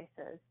these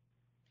choices.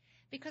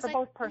 Because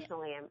both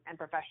personally and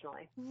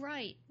professionally.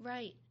 Right.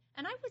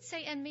 And I would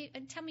say,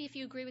 and tell me if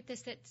you agree with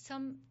this, that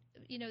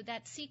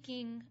that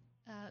seeking,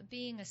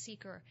 being a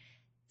seeker,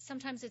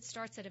 sometimes it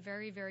starts at a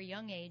very, very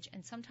young age,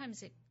 and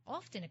sometimes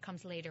often it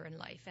comes later in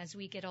life. As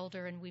we get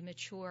older and we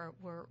mature,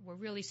 we're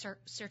really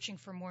searching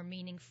for more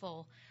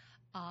meaningful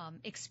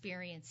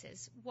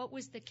experiences. What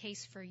was the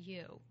case for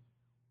you?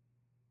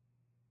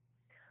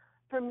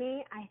 For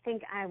me, I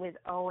think I was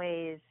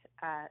always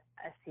a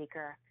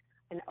seeker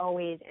and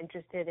always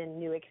interested in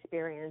new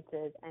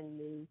experiences and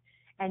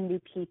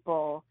new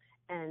people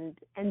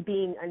and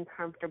being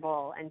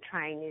uncomfortable and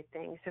trying new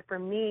things. So for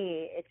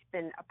me, it's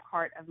been a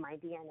part of my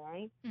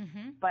DNA.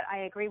 But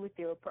I agree with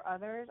you. For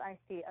others, I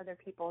see other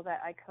people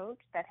that I coach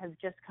that have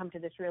just come to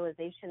this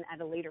realization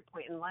at a later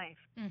point in life,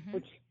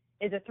 which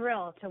is a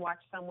thrill to watch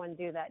someone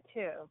do that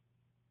too.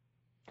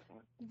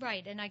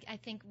 Right, and I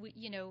think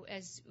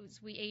as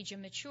we age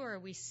and mature,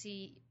 we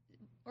see,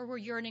 or we're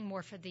yearning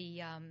more for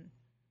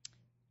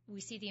we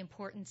see the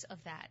importance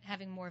of that,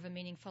 having more of a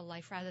meaningful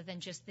life rather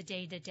than just the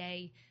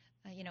day-to-day,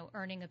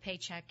 earning a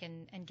paycheck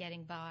and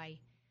getting by.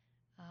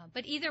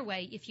 But either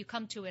way, if you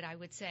come to it, I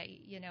would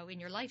say, in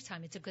your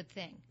lifetime, it's a good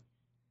thing.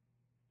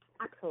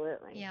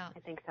 Absolutely. Yeah. I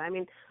think so. I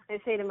mean, I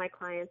say to my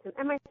clients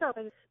and myself,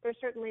 there's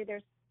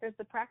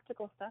the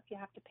practical stuff. You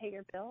have to pay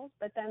your bills,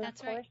 but then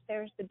That's of course right.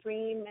 there's the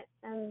dream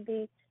and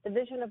the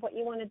vision of what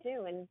you want to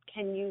do, and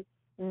can you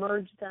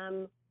merge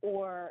them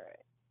or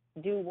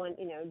do one,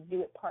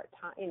 do it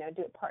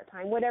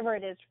part-time, whatever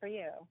it is for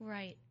you.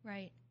 Right,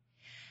 right.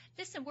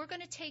 Listen, we're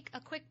going to take a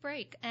quick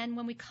break, and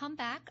when we come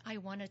back, I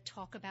want to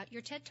talk about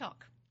your TED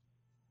Talk.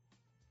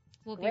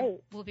 We'll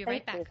be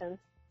right back. Susan.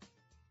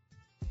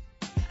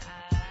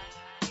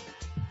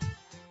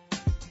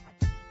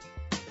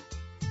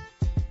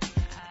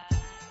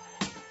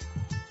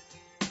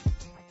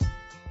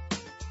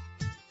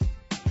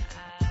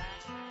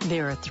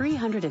 There are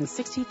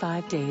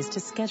 365 days to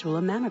schedule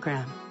a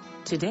mammogram.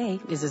 Today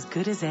is as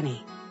good as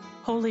any.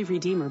 Holy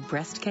Redeemer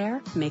Breast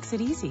Care makes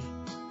it easy.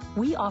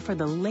 We offer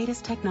the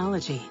latest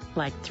technology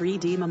like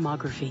 3D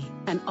mammography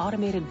and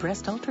automated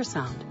breast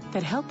ultrasound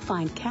that help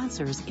find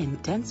cancers in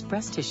dense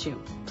breast tissue.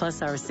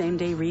 Plus, our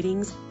same-day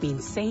readings mean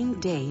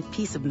same-day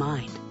peace of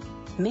mind.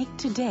 Make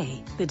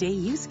today the day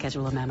you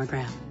schedule a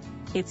mammogram.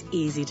 It's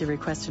easy to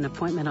request an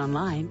appointment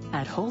online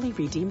at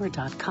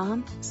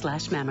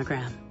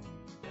holyredeemer.com/mammogram.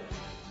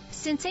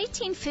 Since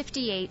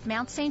 1858,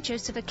 Mount St.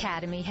 Joseph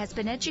Academy has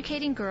been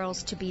educating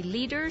girls to be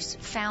leaders,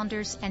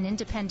 founders, and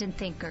independent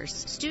thinkers.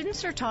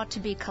 Students are taught to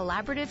be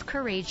collaborative,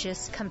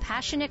 courageous,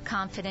 compassionate,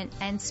 confident,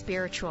 and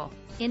spiritual.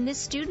 In this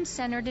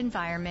student-centered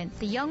environment,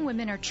 the young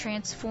women are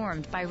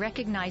transformed by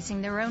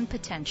recognizing their own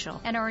potential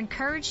and are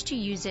encouraged to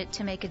use it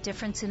to make a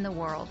difference in the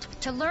world.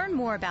 To learn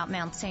more about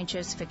Mount St.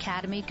 Joseph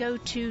Academy, go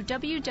to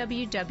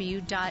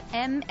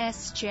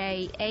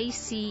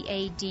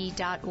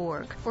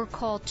www.msjacad.org or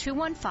call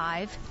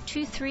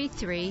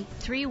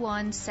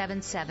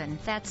 215-233-3177.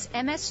 That's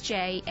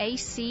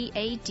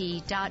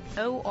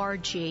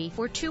msjacad.org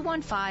or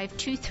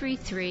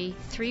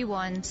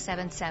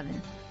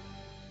 215-233-3177.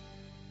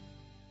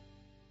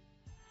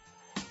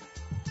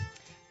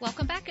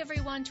 Welcome back,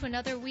 everyone, to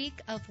another week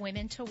of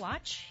Women to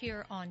Watch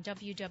here on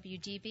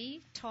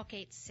WWDB, Talk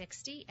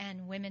 860,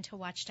 and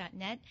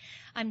WomenToWatch.net.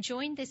 I'm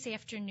joined this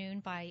afternoon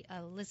by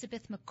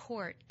Elizabeth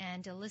McCourt,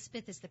 and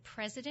Elizabeth is the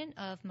president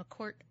of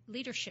McCourt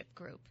Leadership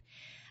Group.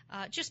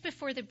 Just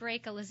before the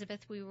break,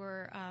 Elizabeth, we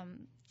were,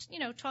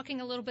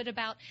 talking a little bit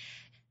about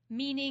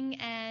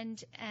meaning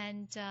and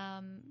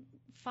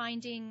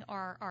finding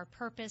our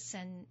purpose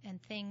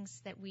and things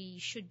that we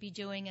should be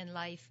doing in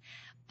life.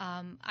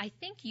 I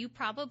think you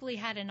probably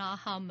had an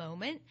aha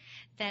moment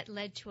that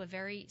led to a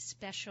very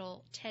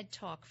special TED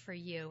Talk for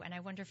you, and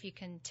I wonder if you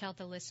can tell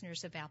the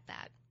listeners about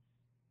that.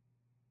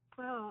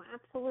 Oh,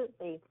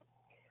 absolutely.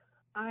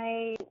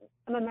 I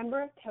am a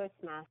member of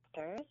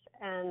Toastmasters,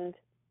 and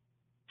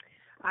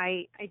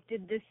I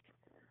did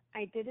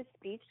a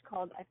speech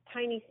called a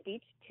tiny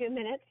speech, 2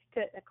 minutes,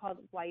 called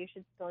 "Why You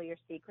Should Spill Your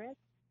Secrets,"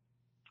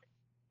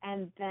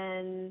 and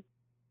then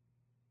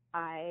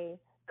I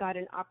got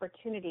an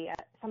opportunity.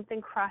 Something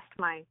crossed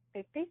my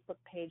Facebook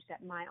page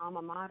that my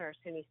alma mater,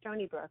 SUNY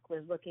Stony Brook,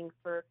 was looking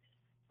for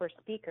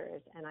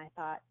speakers, and I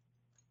thought,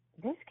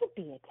 this could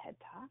be a TED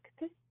Talk.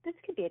 This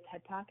could be a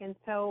TED Talk, and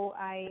so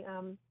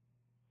I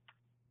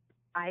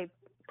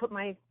put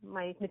my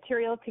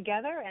material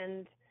together,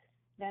 and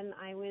then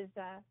I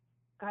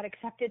got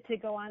accepted to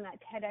go on that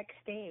TEDx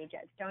stage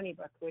at Stony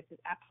Brook, which is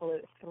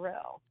absolute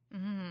thrill.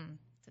 Mm-hmm.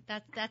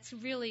 That's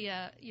really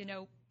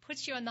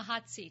puts you on the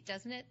hot seat,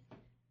 doesn't it?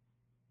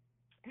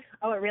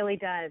 Oh, it really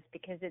does,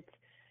 because it's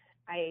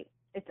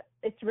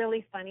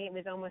really funny. It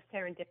was almost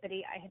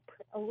serendipity. I had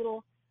put a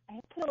little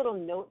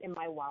note in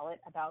my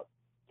wallet about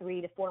 3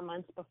 to 4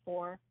 months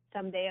before,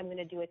 someday I'm going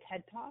to do a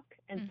TED Talk.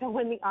 And so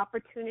when the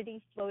opportunity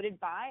floated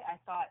by, I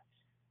thought,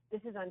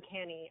 this is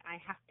uncanny. I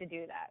have to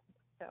do that.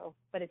 So,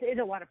 but it is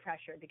a lot of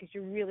pressure because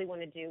you really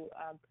want to do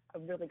a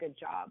really good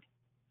job.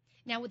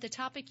 Now, with the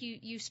topic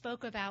you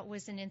spoke about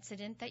was an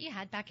incident that you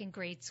had back in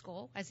grade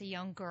school as a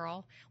young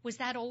girl. Was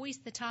that always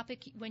the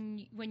topic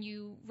when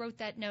you wrote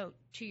that note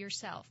to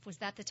yourself? Was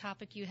that the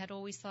topic you had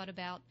always thought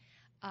about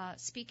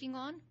speaking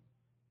on?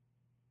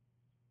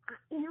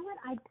 You know what?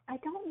 I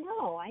don't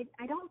know. I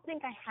don't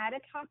think I had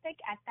a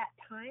topic at that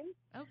time.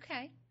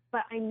 Okay.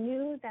 But I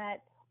knew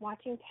that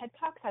watching TED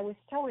Talks, I was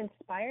so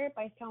inspired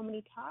by so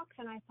many talks,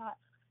 and I thought,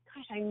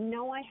 gosh, I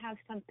know I have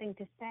something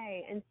to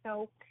say. And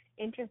so,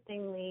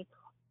 interestingly,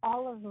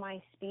 all of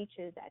my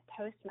speeches at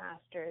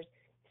Toastmasters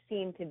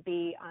seem to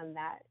be on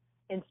that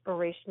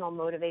inspirational,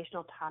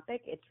 motivational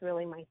topic. It's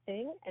really my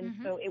thing. And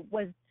so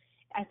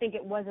I think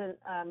it wasn't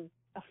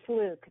a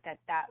fluke that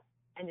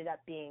ended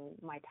up being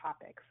my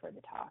topic for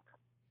the talk.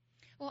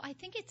 Well, I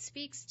think it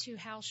speaks to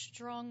how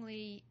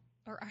strongly,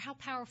 or how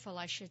powerful,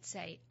 I should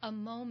say, a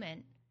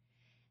moment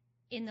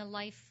in the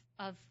life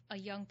of a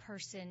young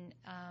person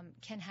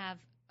can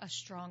have a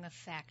strong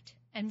effect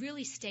and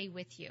really stay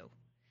with you.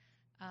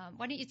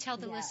 Why don't you tell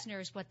the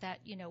listeners what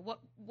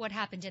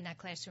happened in that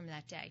classroom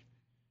that day?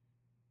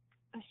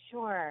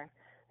 Sure.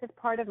 As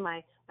part of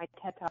my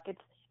TED Talk,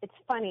 it's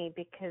funny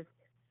because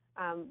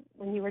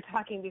when you were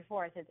talking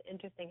before, it's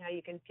interesting how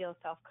you can feel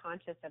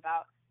self-conscious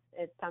about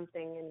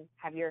something and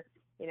have your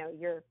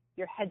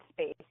your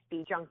headspace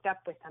be junked up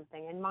with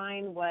something. And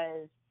mine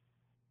was,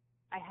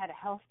 I had a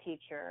health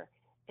teacher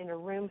in a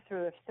room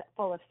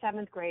full of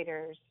 7th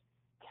graders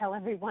tell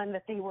everyone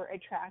that they were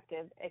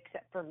attractive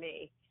except for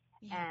me.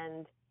 Yeah.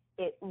 And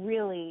it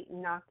really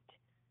knocked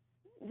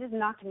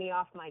me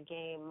off my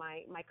game.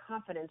 My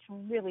confidence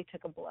really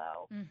took a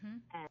blow. Mm-hmm.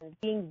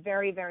 And being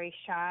very, very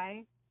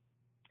shy,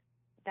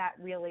 that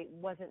really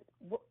wasn't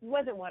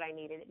what I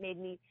needed. It made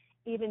me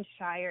even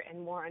shyer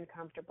and more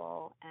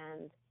uncomfortable.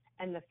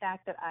 And the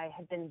fact that I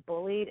had been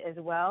bullied as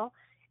well,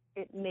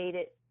 it made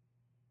it,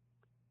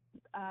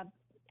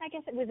 I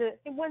guess it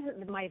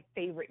wasn't my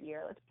favorite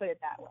year. Let's put it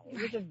that way.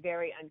 It was a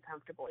very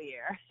uncomfortable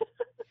year.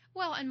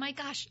 Well, and my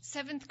gosh,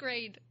 7th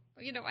grade,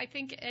 I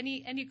think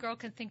any girl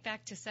can think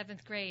back to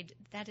 7th grade.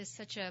 That is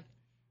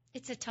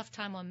it's a tough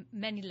time on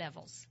many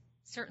levels,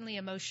 certainly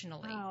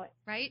emotionally,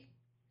 right?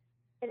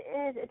 It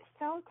is. It's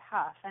so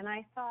tough. And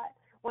I thought,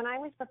 when I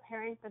was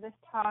preparing for this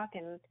talk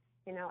and,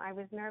 I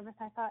was nervous,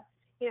 I thought,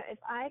 if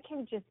I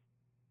can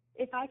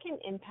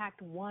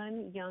impact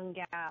one young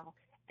gal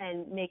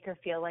and make her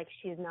feel like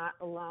she's not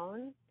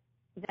alone,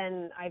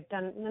 then I've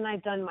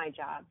done my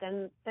job.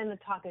 Then the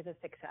talk is a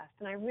success.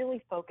 And I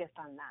really focused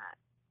on that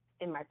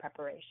in my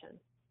preparation.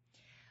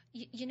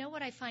 You know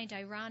what I find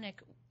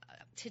ironic?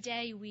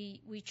 Today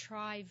we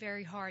try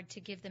very hard to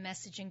give the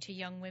messaging to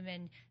young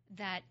women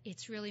that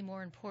it's really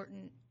more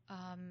important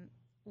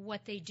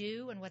what they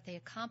do and what they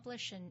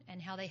accomplish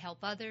and how they help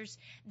others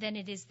than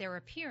it is their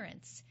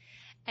appearance.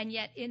 And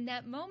yet in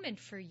that moment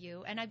for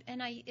you, and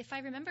I if I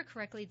remember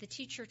correctly, the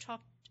teacher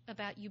talked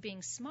about you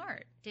being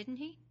smart, didn't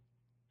he?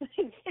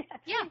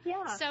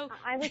 Yeah. So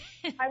I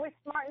was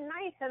smart and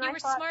nice, and you were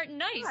smart and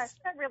nice. Gosh,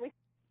 that really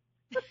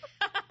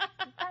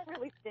that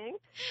really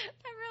stinks.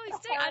 That really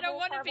stinks. I don't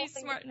want to be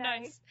smart and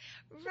nice.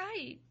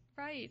 Right.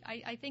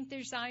 I think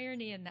there's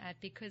irony in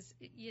that because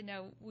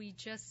we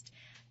just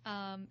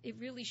it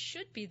really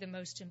should be the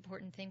most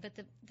important thing, but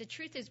the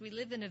truth is we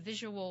live in a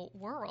visual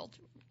world,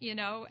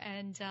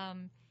 and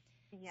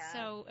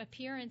so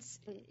appearance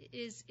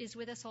is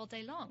with us all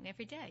day long,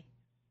 every day.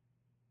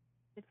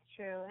 It's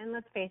true. And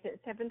let's face it,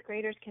 7th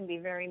graders can be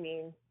very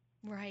mean.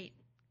 Right.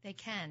 They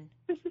can.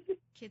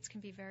 Kids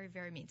can be very,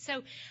 very mean.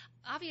 So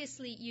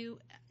obviously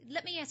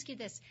let me ask you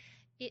this.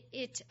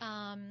 It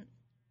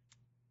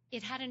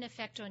had an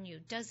effect on you.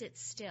 Does it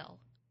still?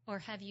 Or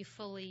have you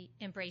fully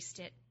embraced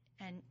it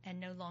and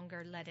no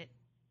longer let it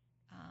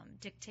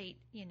dictate,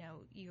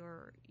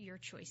 your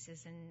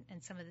choices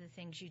and some of the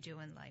things you do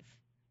in life?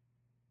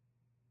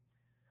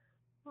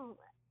 Well,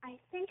 I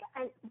think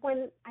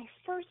when I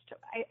first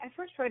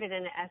wrote it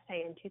in an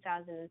essay in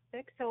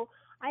 2006, so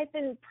I've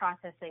been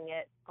processing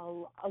it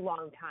a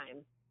long time.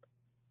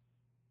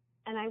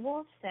 And I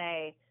will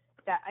say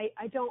that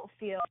I don't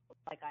feel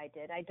like I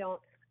did.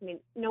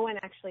 No one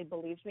actually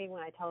believes me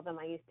when I tell them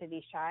I used to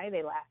be shy.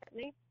 They laugh at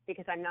me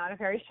because I'm not a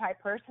very shy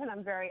person.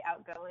 I'm very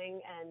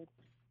outgoing and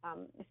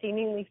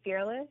seemingly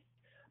fearless.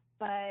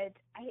 But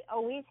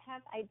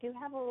I do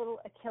have a little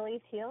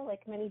Achilles heel,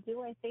 like many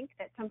do, I think,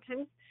 that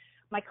sometimes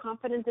my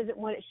confidence isn't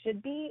what it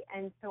should be,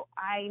 and so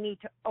I need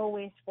to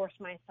always force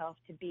myself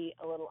to be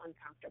a little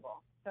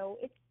uncomfortable. So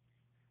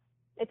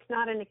it's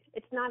not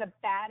a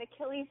bad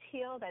Achilles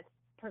heel that's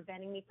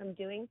preventing me from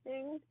doing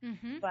things,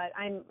 but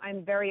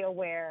I'm very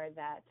aware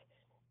that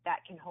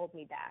can hold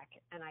me back,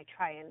 and I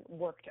try and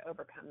work to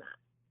overcome that.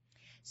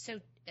 So,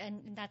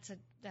 and that's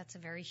a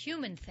very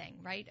human thing,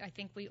 right? I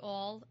think we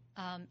all,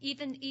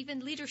 even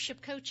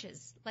leadership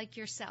coaches like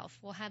yourself,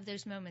 will have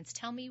those moments.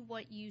 Tell me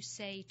what you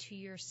say to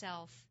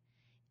yourself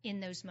in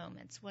those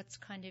moments. What's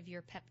kind of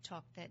your pep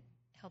talk that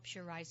helps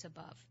you rise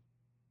above?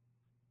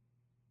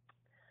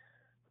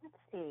 Let's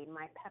see,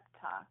 my pep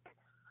talk.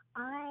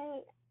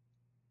 I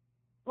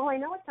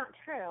know it's not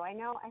true.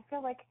 I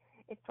feel like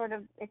it's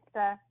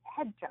the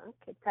head junk.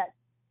 It's that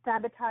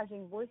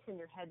sabotaging voice in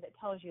your head that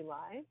tells you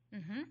lies.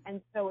 Mm-hmm.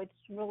 And so it's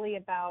really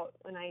about,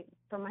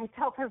 for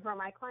myself or for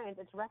my clients,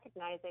 it's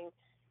recognizing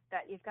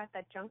that you've got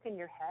that junk in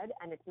your head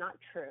and it's not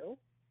true.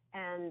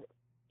 And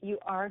you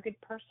are a good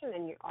person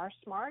and you are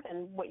smart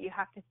and what you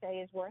have to say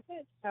is worth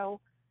it. So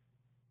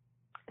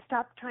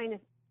stop trying to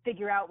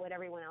figure out what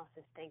everyone else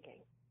is thinking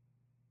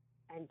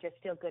and just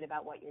feel good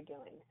about what you're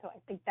doing. So I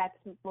think that's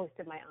most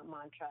of my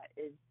mantra,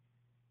 is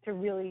to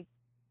really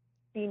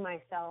be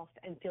myself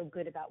and feel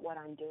good about what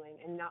I'm doing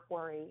and not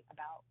worry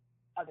about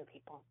other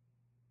people.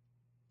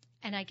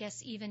 And I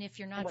guess even if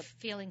you're not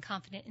feeling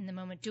confident in the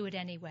moment, do it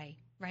anyway,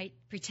 right?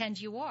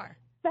 Pretend you are.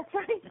 That's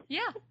right.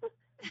 Yeah.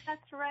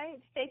 That's right.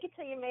 Fake it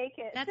till you make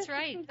it. That's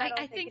right.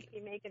 I think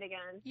you make it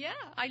again. Yeah,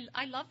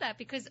 I love that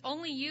because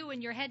only you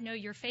in your head know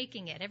you're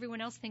faking it.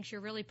 Everyone else thinks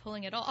you're really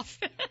pulling it off.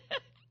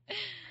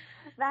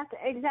 That's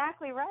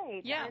exactly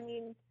right. Yeah. I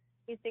mean,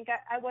 you think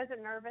I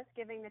wasn't nervous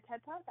giving the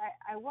TED Talk?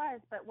 I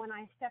was, but when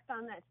I stepped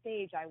on that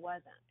stage, I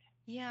wasn't.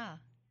 Yeah.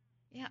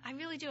 Yeah, I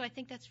really do. I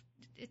think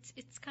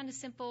it's kind of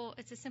simple.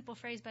 It's a simple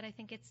phrase, but I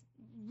think it's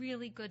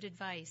really good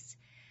advice.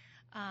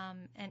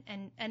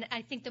 And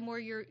I think the more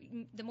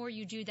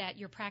you do that,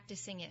 you're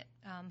practicing it.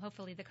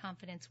 Hopefully the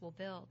confidence will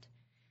build.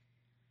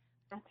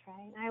 That's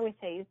right. I always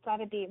say it's got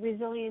to be,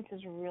 resilience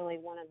is really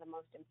one of the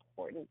most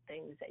important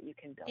things that you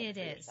can build for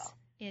yourself.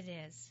 It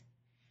is.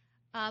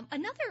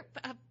 Another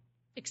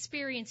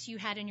experience you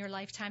had in your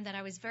lifetime that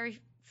I was very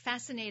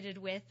fascinated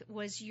with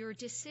was your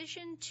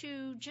decision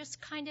to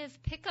just kind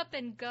of pick up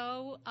and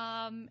go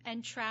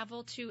and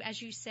travel to,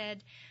 as you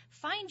said,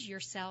 find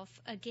yourself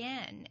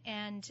again.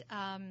 And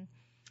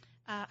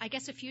I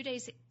guess a few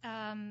days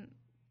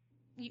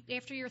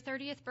after your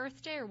 30th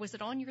birthday, or was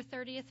it on your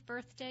 30th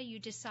birthday, you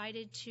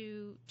decided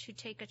to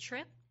take a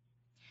trip?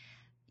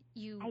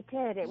 I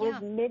did. It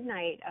was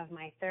midnight of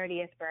my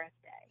 30th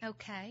birthday.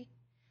 Okay.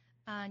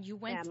 You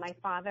went. Yeah, my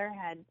father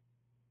had.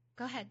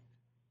 Go ahead.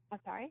 Oh,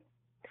 sorry.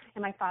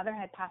 And my father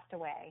had passed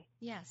away.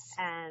 Yes.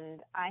 And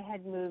I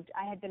had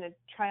been a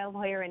trial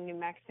lawyer in New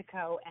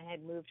Mexico and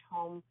had moved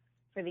home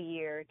for the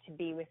year to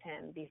be with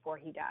him before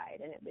he died.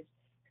 And it was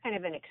kind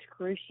of an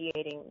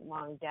excruciating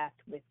long death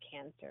with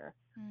cancer.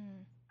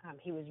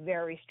 He was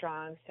very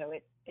strong, so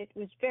it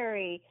was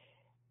very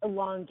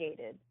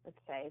elongated, let's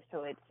say.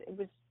 So it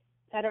was,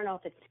 I don't know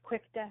if it's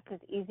quick death is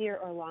easier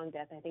or long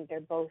death. I think they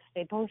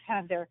both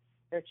have their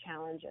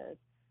challenges,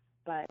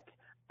 but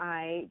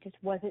I just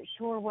wasn't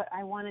sure what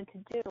I wanted to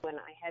do. And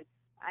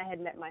I had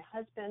met my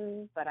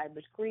husband, but I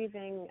was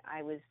grieving.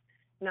 I was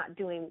not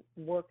doing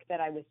work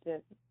that I was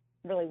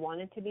really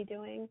wanted to be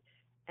doing.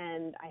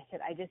 And I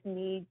said, I just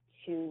need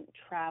to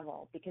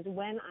travel, because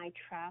when I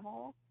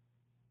travel,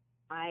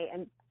 I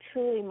am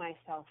truly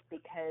myself,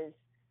 because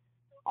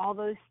all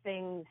those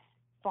things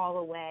fall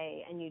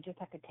away and you just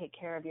have to take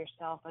care of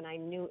yourself. And I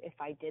knew if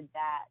I did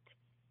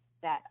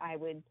that I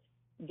would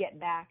get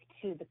back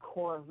to the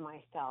core of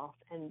myself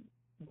and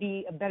I'd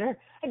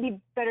be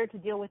better to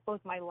deal with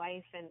both my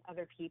life and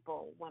other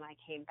people when I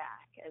came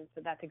back. And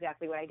so that's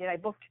exactly what I did. I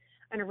booked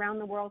an around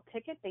the world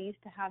ticket. They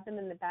used to have them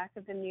in the back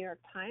of the New York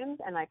Times,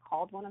 and I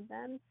called one of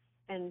them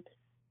and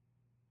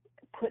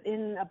put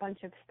in a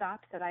bunch of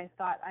stops that I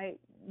thought I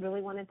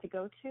really wanted to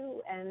go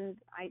to. And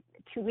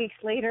 2 weeks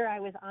later, I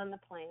was on the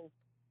plane.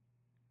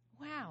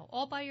 Wow.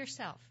 All by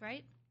yourself,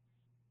 right?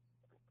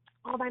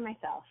 All by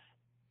myself.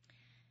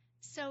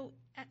 So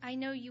I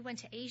know you went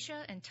to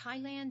Asia and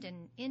Thailand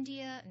and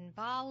India and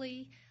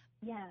Bali.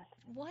 Yes.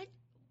 What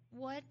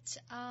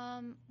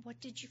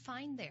did you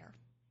find there?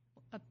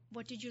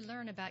 What did you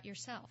learn about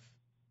yourself?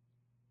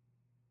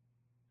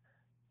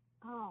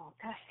 Oh,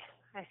 gosh.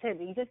 I said,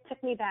 you just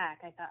took me back.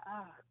 I thought,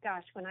 oh,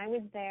 gosh, when I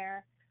was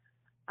there,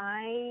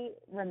 I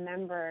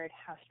remembered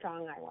how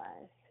strong I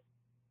was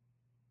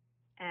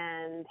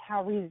and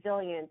how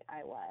resilient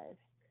I was.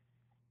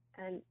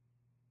 And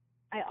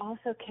I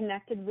also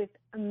connected with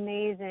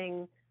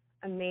amazing,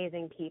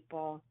 amazing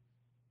people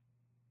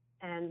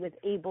and was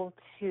able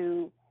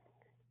to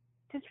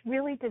just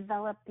really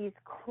develop these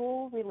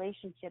cool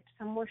relationships.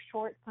 Some were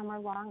short, some are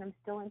long. I'm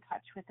still in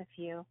touch with a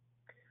few.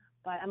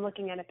 But I'm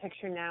looking at a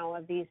picture now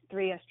of these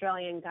 3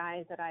 Australian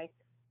guys that I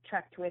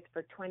trekked with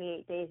for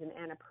 28 days in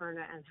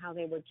Annapurna, and how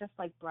they were just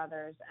like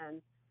brothers.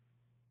 And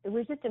it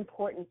was just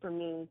important for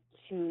me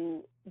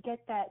to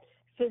get that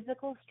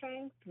physical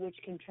strength, which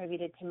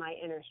contributed to my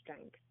inner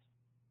strength.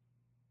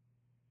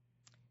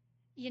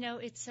 You know,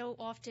 it's so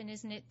often,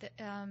 isn't it,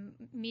 that,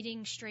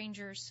 meeting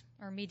strangers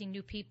or meeting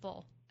new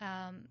people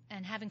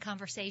and having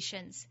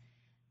conversations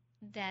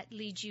that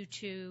lead you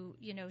to,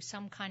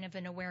 some kind of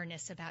an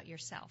awareness about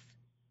yourself.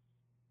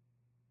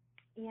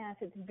 Yes,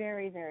 it's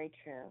very, very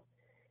true.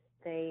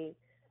 They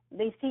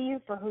see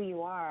you for who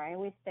you are. I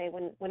always say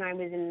when I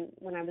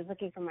was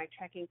looking for my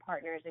trekking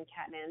partners in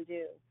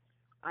Kathmandu,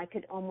 I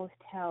could almost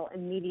tell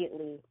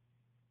immediately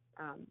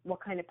what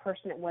kind of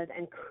person it was,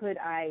 and could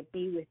I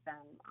be with them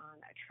on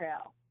a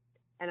trail.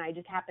 And I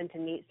just happened to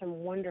meet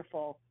some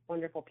wonderful,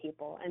 wonderful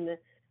people. And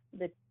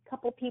the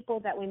couple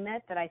people that we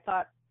met that I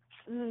thought,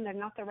 they're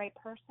not the right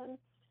person,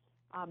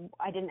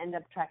 I didn't end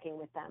up trekking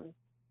with them.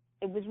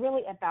 It was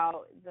really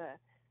about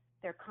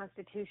their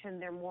constitution,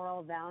 their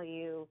moral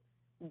value,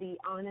 the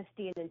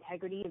honesty and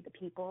integrity of the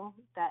people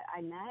that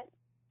I met.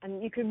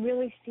 And you can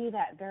really see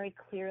that very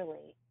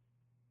clearly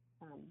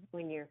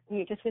when you're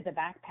just with a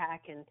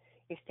backpack and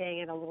you're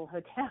staying at a little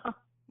hotel.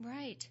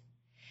 Right.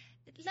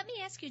 Let me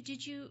ask you,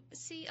 did you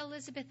see,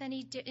 Elizabeth,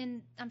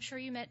 I'm sure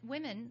you met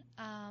women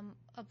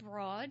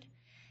abroad.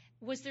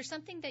 Was there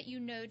something that you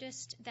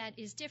noticed that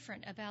is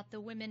different about the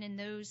women in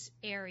those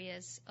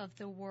areas of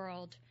the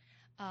world,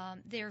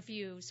 their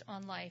views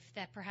on life,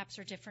 that perhaps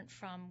are different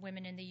from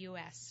women in the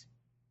U.S.?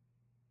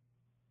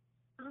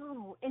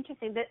 Oh,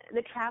 interesting.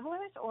 The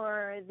travelers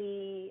or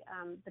the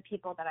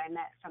people that I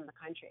met from the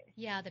countries?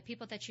 Yeah, the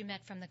people that you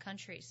met from the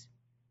countries.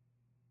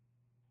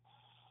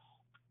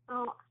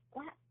 Oh,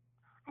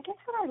 I guess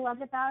what I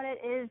loved about it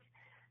is,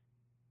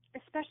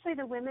 especially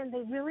the women, the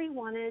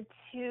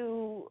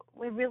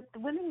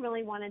women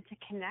really wanted to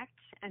connect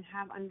and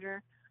have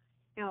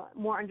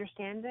more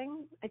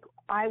understanding. Like,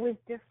 I was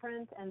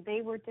different and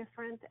they were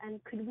different,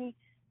 and could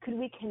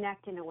we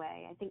connect in a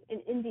way? I think in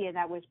India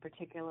that was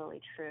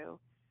particularly true.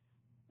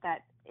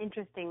 That,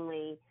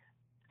 interestingly,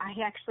 I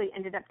actually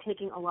ended up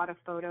taking a lot of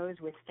photos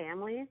with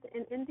families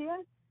in India,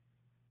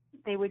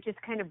 they would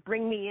just kind of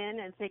bring me in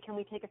and say, can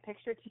we take a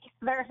picture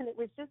together? And it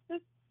was just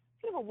this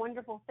kind of a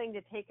wonderful thing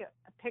to take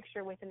a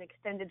picture with an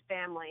extended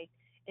family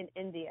in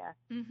India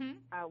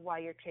while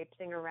you're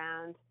traipsing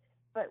around.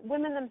 But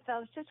women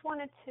themselves just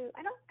wanted to,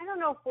 I don't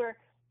know if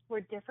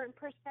we're different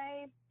per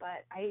se,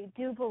 but I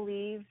do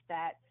believe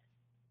that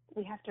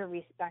we have to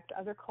respect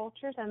other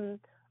cultures. And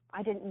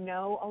I didn't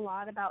know a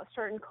lot about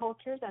certain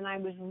cultures, and I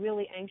was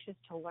really anxious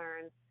to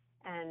learn,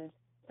 and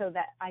so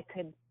that I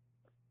could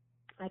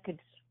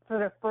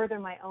sort of further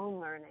my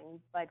own learning,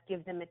 but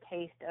give them a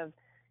taste of,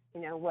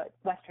 what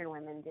Western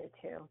women do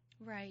too.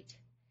 Right.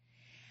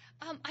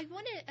 I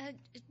want to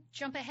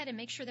jump ahead and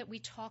make sure that we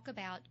talk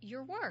about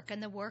your work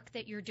and the work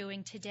that you're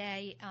doing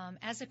today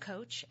as a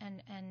coach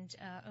and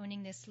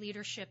owning this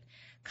leadership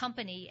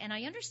company. And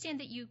I understand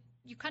that you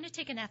kind of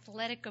take an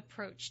athletic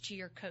approach to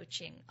your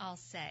coaching, I'll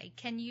say.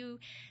 Can you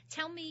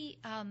tell me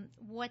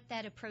what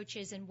that approach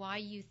is and why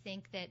you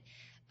think that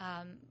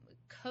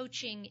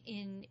coaching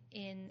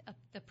in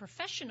the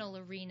professional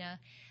arena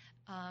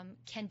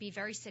can be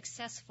very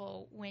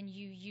successful when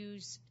you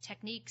use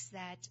techniques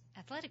that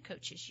athletic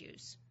coaches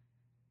use?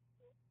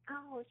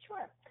 Oh,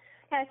 sure.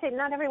 Yeah, I'd say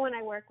not everyone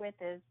I work with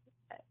is,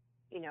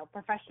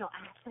 professional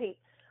athlete,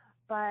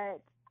 but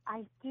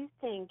I do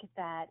think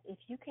that if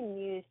you can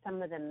use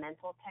some of the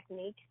mental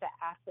techniques that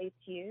athletes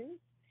use,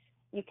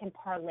 you can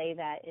parlay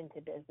that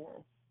into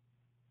business,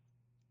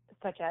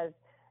 such as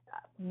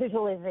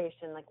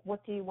visualization, like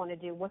what do you want to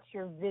do? What's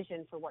your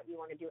vision for what you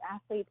want to do?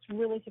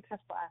 Really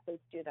successful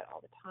athletes do that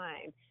all the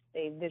time.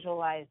 They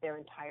visualize their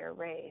entire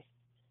race.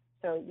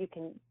 So you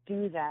can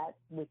do that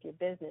with your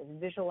business.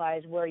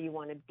 Visualize where you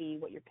want to be,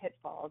 what your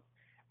pitfalls,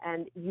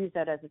 and use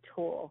that as a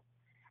tool.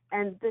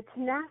 And the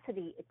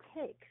tenacity it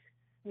takes.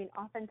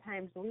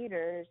 Oftentimes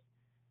leaders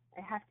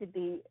have to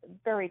be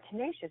very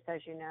tenacious,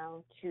 as you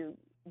know, to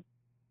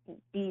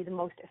be the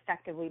most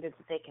effective leaders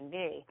that they can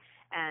be.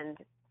 And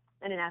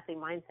in an athlete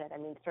mindset,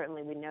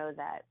 certainly we know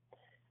that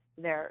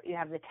you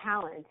have the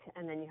talent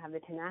and then you have the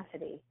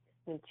tenacity.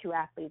 Two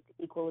athletes,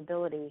 equal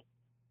ability.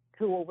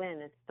 Who will win?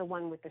 It's the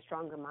one with the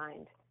stronger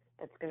mind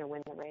that's going to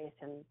win the race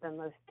and the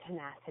most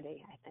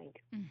tenacity, I think.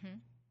 Mm-hmm.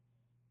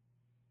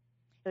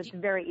 So it's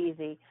very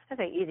easy. I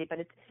say easy, but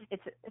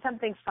it's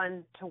something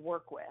fun to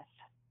work with.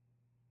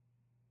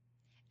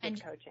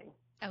 And coaching.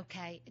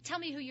 Okay. Tell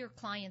me who your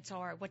clients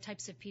are. What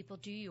types of people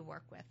do you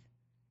work with?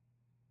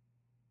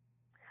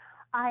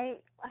 I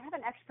have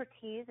an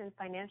expertise in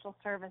financial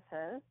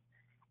services,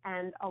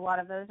 and a lot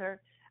of those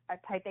are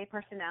type A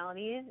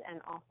personalities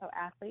and also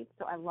athletes.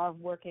 So I love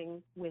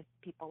working with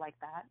people like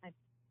that. I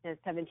did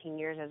 17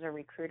 years as a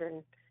recruiter,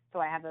 and so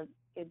I have a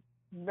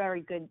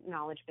very good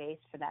knowledge base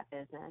for that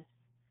business.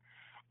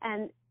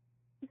 And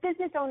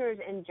business owners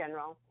in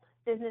general,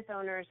 business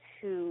owners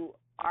who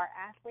are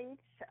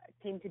athletes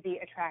seem to be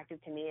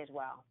attractive to me as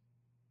well,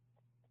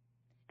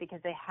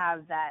 because they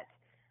have that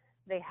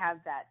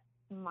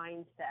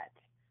mindset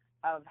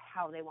of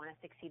how they want to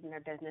succeed in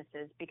their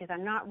businesses. Because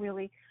I'm not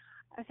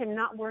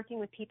working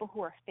with people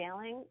who are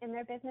failing in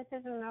their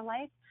businesses and in their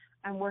life.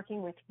 I'm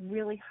working with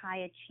really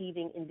high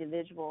achieving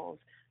individuals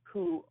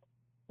who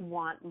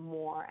want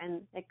more,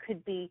 and it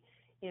could be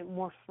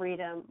more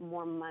freedom,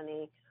 more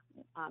money,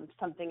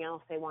 something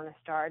else they want to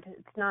start.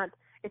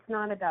 It's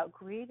not about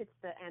greed. It's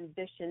the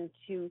ambition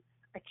to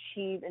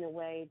achieve in a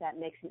way that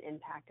makes an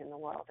impact in the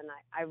world, and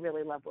I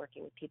really love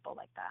working with people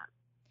like that.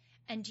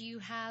 And do you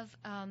have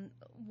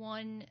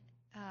one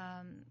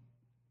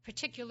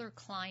particular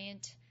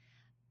client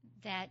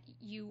that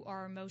you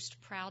are most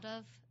proud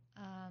of,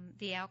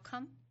 the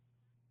outcome?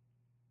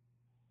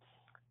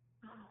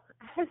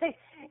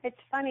 It's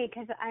funny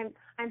because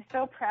I'm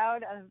so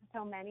proud of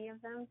so many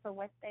of them for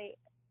what they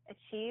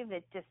achieve.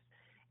 It just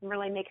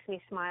really makes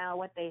me smile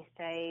what they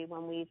say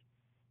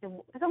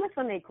it's almost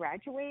when they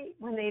graduate,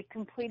 when they've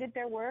completed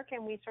their work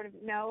and we sort of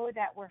know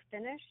that we're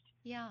finished.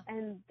 Yeah.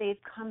 And they've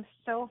come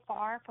so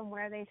far from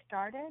where they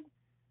started.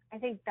 I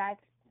think that's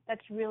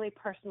really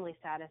personally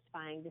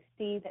satisfying to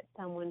see that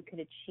someone could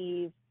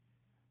achieve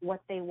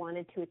what they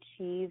wanted to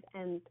achieve,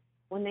 and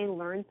when they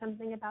learn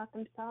something about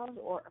themselves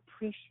or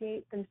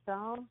appreciate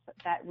themselves,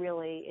 that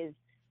really is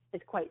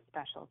quite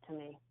special to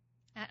me.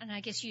 And I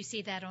guess you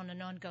see that on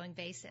an ongoing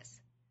basis.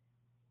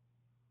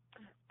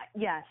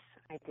 Yes,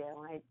 I do.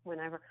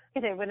 Whenever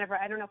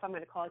I don't know if I'm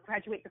going to call it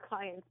graduate your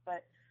clients,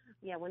 but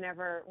yeah, when a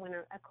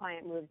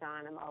client moves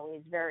on, I'm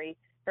always very,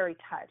 very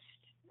touched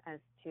as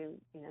to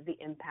the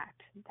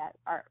impact that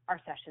our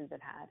sessions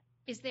have had.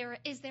 Is there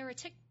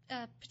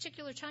a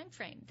particular time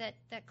frame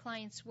that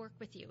clients work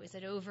with you? Is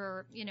it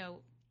over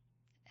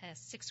a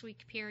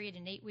 6-week period,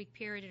 an 8-week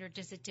period, or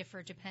does it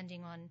differ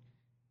depending on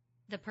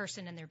the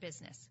person and their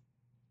business?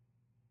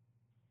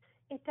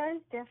 It does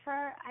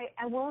differ.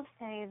 I will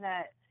say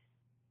that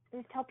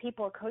I tell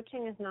people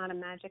coaching is not a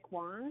magic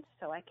wand,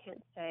 so I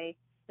can't say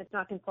It's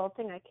not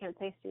consulting. I can't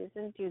say,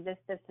 Susan, do this,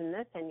 this, and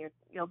this, and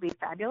you'll be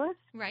fabulous.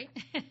 Right.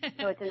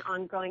 So it's an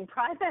ongoing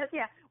process.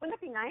 Yeah. Wouldn't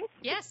that be nice?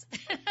 Yes.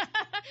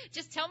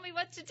 Just tell me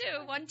what to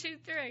do. 1, 2,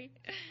 3.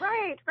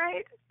 Right.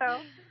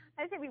 So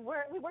I say we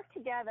work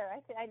together.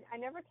 I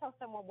never tell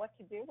someone what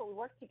to do, but we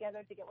work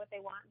together to get what they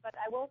want. But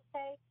I will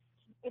say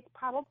it's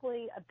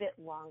probably a bit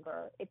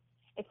longer.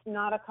 It's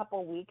not a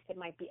couple weeks. It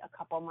might be a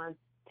couple months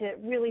to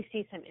really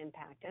see some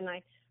impact. And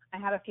I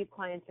have a few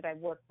clients that I've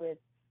worked with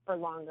for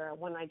longer.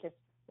 One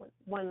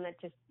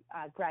that just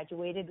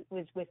graduated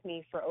was with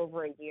me for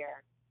over a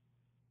year.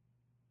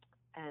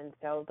 And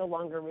so the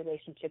longer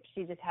relationship,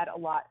 she just had a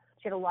lot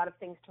of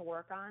things to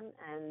work on,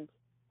 and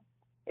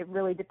it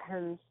really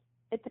depends.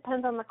 It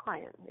depends on the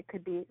client. It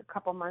could be a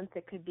couple months.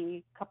 It could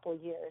be a couple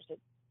of years.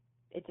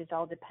 It just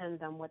all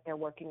depends on what they're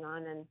working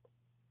on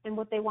and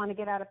what they want to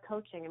get out of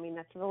coaching. I mean,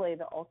 that's really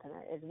the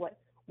ultimate, is what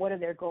are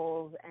their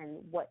goals and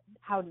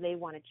how do they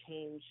want to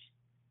change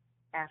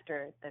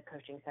after the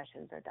coaching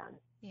sessions are done.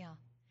 Yeah.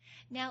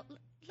 Now,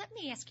 let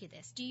me ask you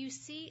this. Do you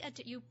see,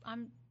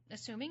 I'm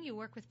assuming you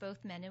work with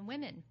both men and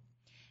women.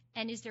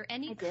 And is there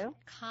any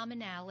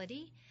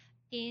commonality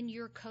in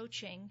your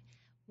coaching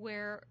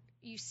where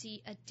you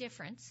see a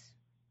difference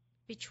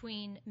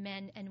between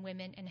men and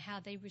women and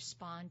how they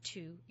respond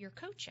to your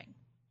coaching?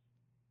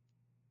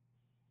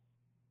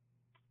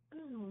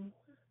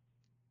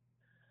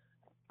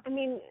 I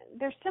mean,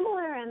 they're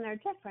similar and they're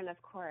different, of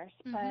course,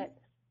 but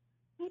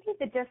maybe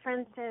the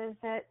difference is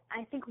that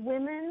I think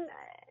women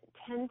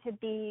tend to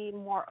be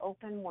more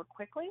open more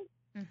quickly.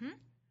 Mm-hmm.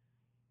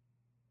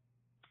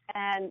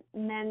 And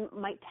men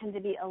might tend to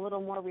be a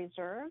little more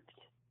reserved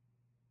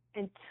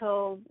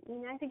until,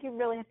 I think you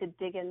really have to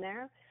dig in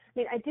there. I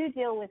mean, I do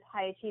deal with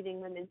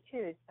high-achieving women,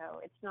 too, so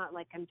it's not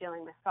like I'm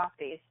dealing with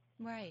softies.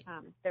 Right.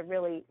 They're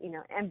really,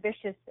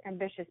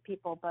 ambitious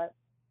people, but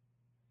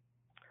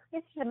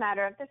it's just a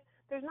matter of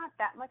there's not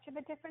that much of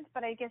a difference,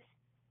 but I guess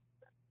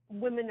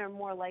women are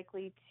more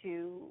likely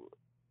to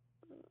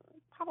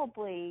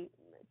probably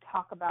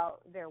talk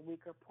about their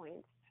weaker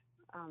points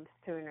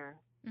sooner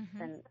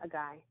than a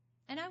guy.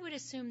 And I would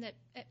assume that,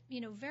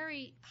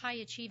 very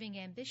high-achieving,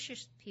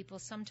 ambitious people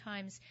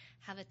sometimes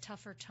have a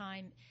tougher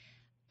time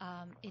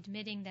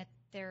admitting that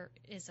there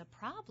is a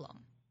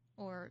problem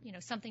or,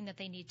 something that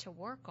they need to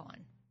work on.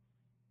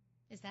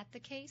 Is that the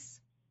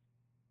case?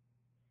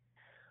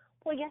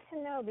 Well, yes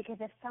and no, because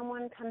if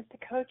someone comes to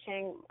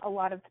coaching, a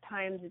lot of the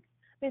times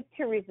there's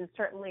two reasons.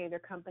 Certainly their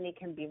company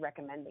can be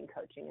recommending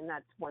coaching, and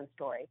that's one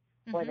story,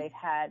 or they've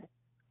had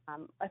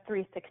a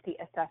 360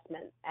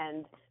 assessment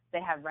and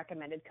they have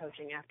recommended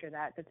coaching after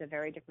that. That's a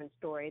very different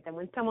story than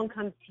when someone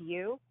comes to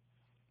you.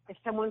 If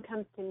someone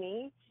comes to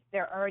me,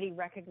 they're already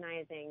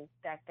recognizing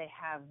that they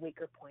have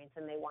weaker points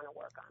and they want to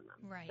work on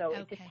them. Right. So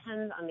it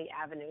depends on the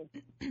avenue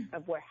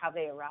of how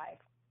they arrive.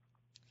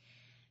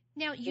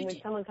 Now,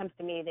 when someone comes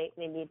to me,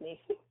 they need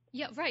me.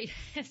 Yeah, right.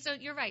 So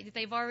you're right.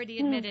 They've already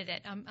admitted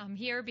it. I'm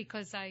here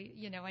because I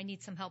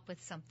need some help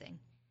with something.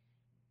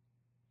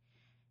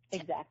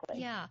 Exactly.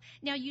 Yeah.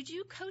 Now, you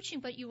do coaching,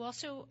 but you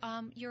also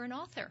you're an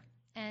author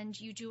and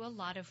you do a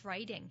lot of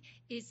writing.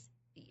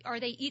 Are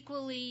they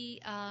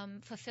equally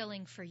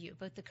fulfilling for you,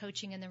 both the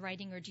coaching and the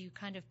writing, or do you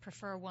kind of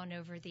prefer one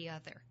over the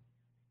other?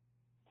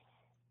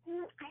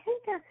 I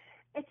think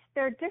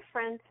they're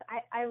different.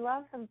 I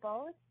love them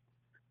both.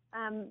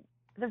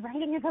 The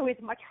writing is always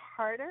much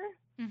harder,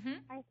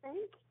 I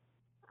think.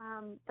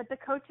 But the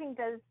coaching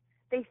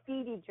they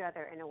feed each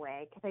other in a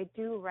way, because I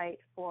do write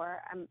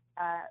for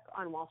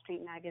on Wall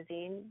Street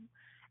Magazine,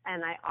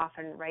 and I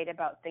often write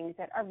about things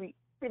that are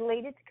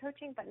related to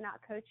coaching but not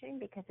coaching,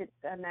 because it's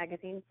a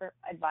magazine for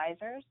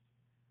advisors,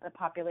 the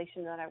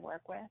population that I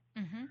work with.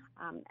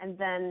 And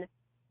then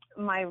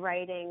my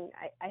writing,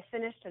 I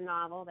finished a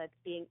novel that's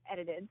being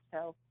edited,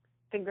 so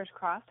fingers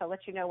crossed. I'll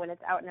let you know when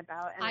it's out and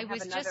about. And I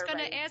was just going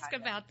to ask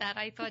about that.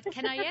 I thought,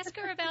 can I ask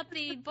her about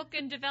the book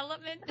in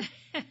development?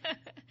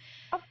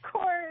 Of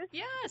course.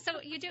 Yeah, so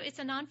you do. It's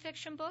a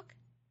nonfiction book?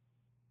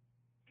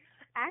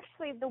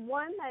 Actually, the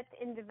one that's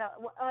in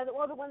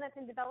the one that's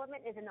in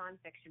development is a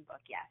nonfiction book,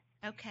 yes.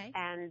 Okay.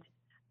 And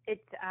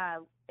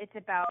it's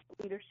about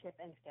leadership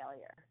and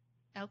failure.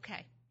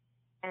 Okay.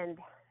 And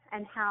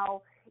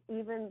how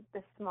even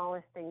the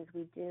smallest things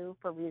we do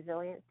for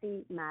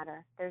resiliency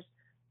matter.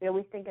 We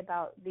always think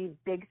about these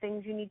big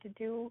things you need to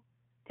do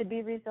to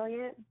be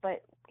resilient,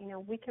 but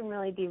we can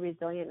really be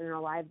resilient in our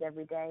lives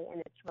every day,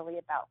 and it's really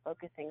about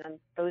focusing on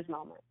those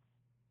moments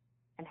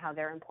and how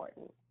they're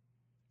important.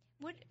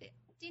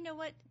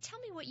 Tell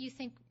me what you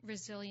think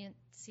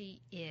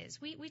resiliency is.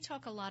 We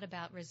talk a lot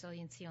about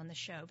resiliency on the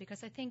show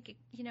because I think,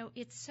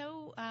 it's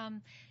so,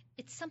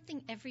 it's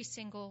something every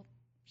single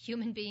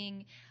human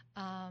being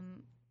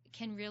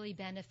can really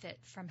benefit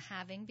from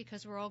having,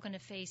 because we're all going to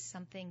face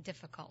something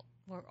difficult.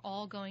 We're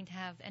all going to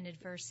have an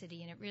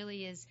adversity, and it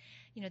really is,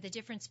 the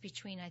difference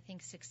between, I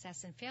think,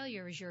 success and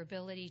failure is your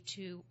ability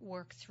to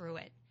work through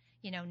it,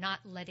 not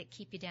let it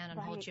keep you down and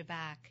hold you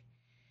back.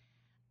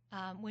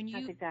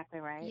 That's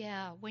exactly right.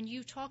 Yeah. When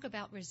you talk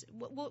about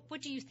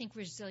what do you think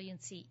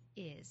resiliency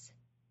is?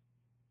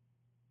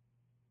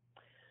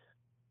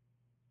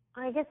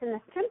 I guess in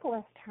the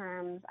simplest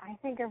terms, I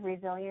think of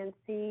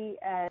resiliency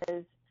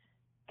as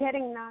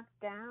getting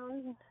knocked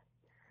down,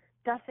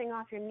 dusting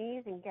off your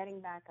knees, and getting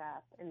back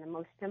up in the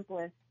most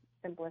simplest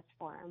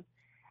form.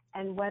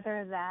 And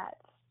whether that's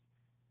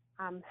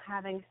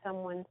having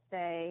someone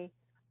say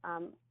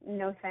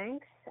no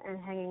thanks and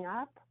hanging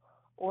up,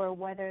 or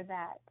whether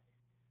that's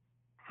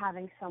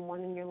having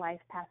someone in your life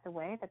pass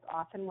away, that's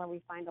often where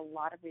we find a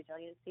lot of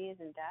resiliency is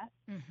in death.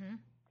 Mm-hmm.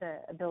 The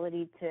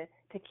ability to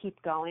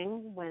keep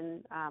going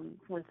when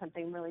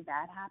something really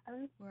bad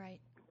happens, right,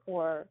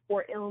 or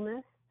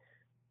illness.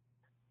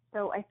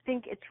 So I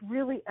think it's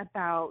really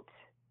about,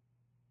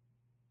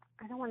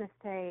 I don't want to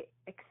say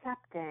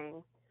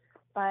accepting,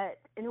 but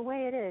in a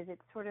way it is.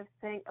 It's sort of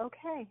saying,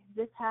 okay,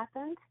 this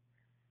happened.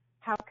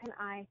 How can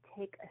I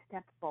take a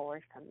step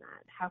forward from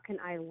that? How can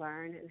I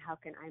learn, and how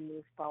can I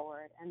move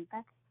forward? And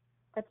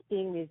that's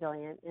being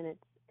resilient in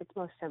its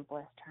most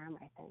simplest term,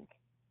 I think.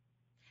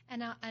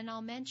 And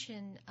I'll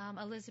mention,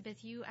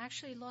 Elizabeth, you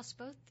actually lost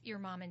both your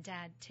mom and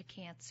dad to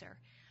cancer.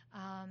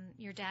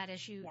 Your dad,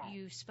 as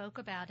you spoke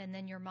about, and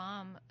then your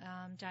mom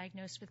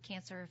diagnosed with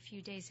cancer a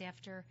few days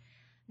after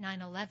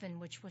 9/11,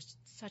 which was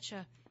such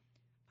a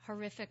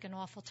horrific and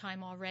awful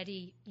time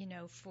already,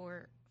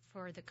 for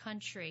the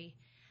country.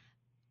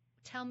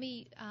 Tell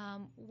me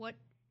what.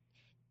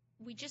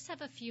 We just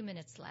have a few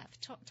minutes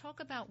left. Talk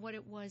about what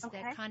it was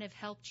that kind of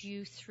helped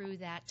you through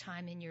that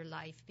time in your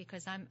life,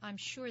 because I'm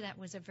sure that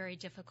was a very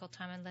difficult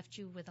time and left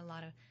you with a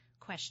lot of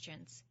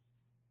questions.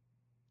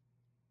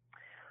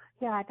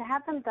 Yeah, to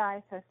have them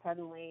die so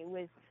suddenly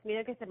was,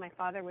 like I said, my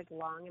father was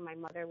long and my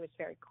mother was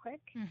very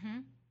quick. Mm-hmm.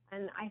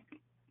 And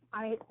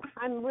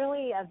I'm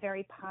really a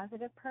very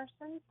positive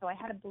person, so I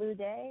had a blue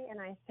day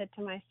and I said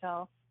to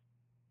myself,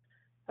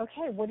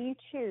 okay, what do you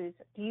choose?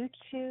 Do you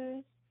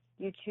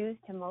choose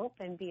to mope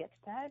and be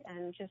upset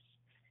and just,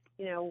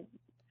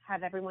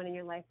 have everyone in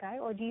your life die?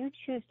 Or do you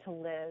choose to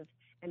live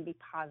and be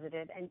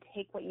positive and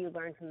take what you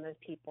learn from those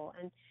people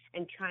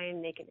and try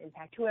and make an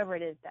impact, whoever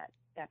it is that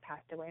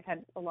passed away? I've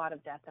had a lot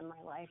of death in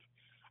my life.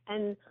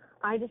 And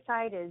I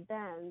decided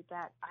then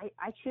that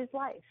I choose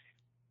life.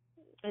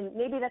 And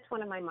maybe that's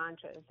one of my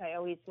mantras.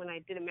 When I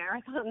did a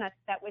marathon,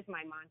 that was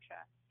my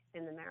mantra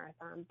in the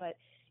marathon. But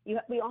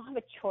we all have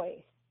a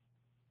choice.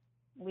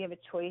 We have a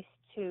choice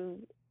to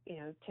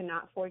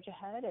not forge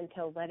ahead and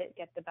to let it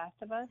get the best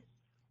of us,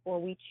 or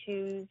we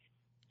choose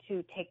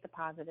to take the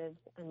positives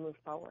and move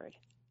forward.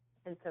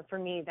 And so for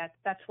me,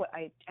 that's what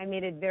I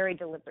made a very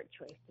deliberate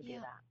choice to do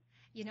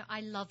that.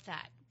 I love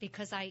that,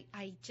 because I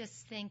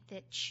just think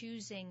that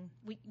choosing,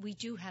 we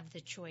do have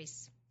the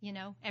choice,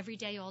 every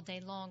day, all day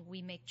long,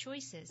 we make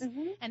choices.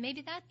 Mm-hmm. And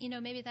maybe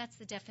that's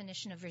the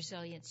definition of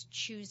resilience,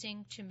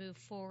 choosing to move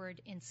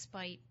forward in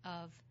spite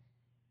of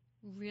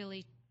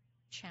really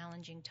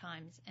challenging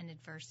times and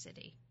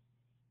adversity.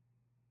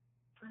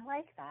 I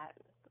like that.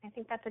 I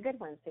think that's a good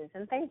one,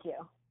 Susan. Thank you.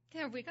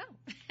 There we go.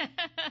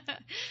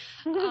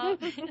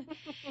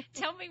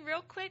 Tell me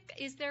real quick,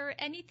 is there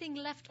anything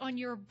left on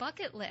your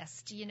bucket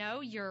list?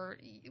 You're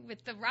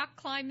with the rock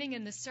climbing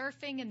and the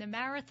surfing and the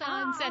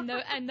marathons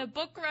and the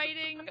book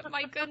writing.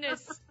 My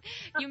goodness,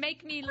 you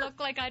make me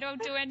look like I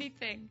don't do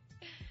anything.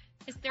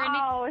 Is there any?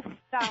 Oh,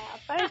 stop.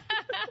 Well,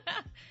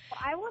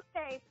 I will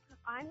say,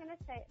 I'm going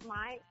to say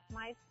my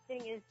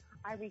thing is,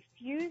 I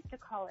refuse to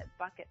call it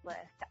bucket list.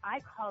 I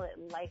call it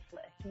life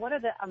list. What are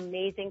the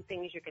amazing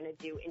things you're going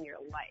to do in your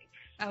life?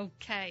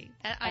 Okay.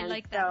 I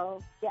like that.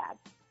 So, yeah.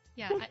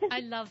 Yeah, I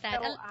love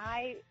that.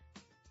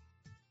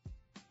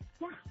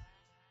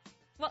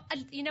 Well,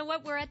 you know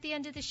what? We're at the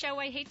end of the show.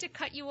 I hate to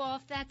cut you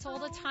off. That's all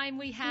the time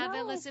we have,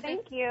 Elizabeth.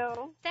 Thank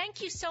you.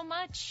 Thank you so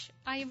much.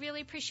 I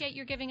really appreciate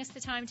your giving us the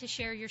time to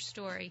share your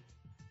story.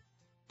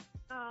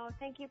 Oh,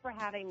 thank you for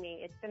having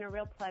me. It's been a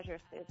real pleasure,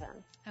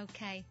 Susan.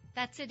 Okay.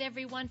 That's it,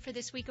 everyone, for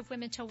this week of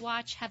Women to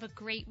Watch. Have a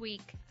great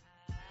week.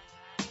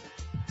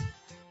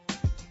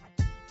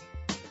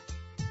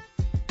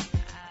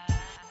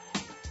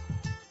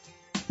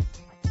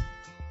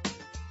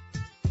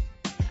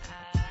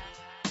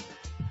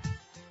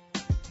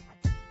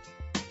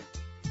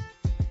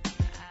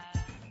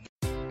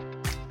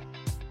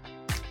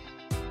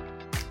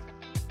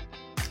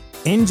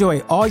 Enjoy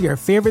all your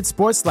favorite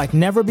sports like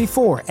never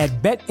before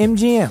at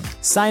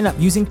BetMGM. Sign up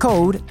using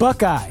code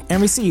Buckeye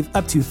and receive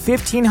up to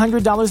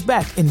 $1,500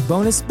 back in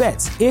bonus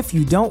bets if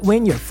you don't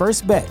win your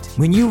first bet.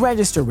 When you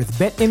register with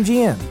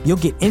BetMGM, you'll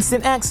get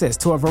instant access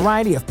to a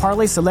variety of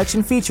parlay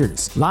selection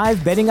features,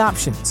 live betting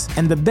options,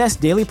 and the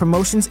best daily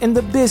promotions in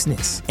the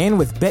business. And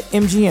with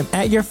BetMGM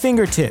at your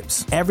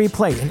fingertips, every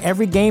play and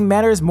every game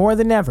matters more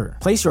than ever.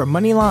 Place your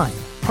money line,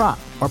 prop,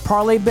 or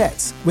parlay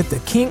bets with the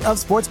king of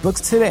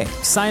sportsbooks today.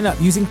 Sign up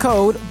using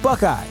code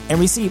Buckeye and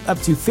receive up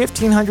to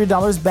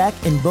 $1,500 back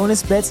in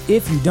bonus bets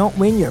if you don't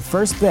win your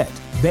first bet.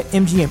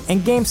 BetMGM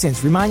and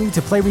GameSense remind you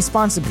to play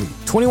responsibly.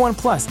 21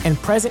 plus and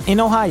present in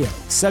Ohio,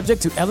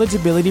 subject to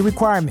eligibility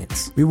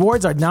requirements.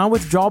 Rewards are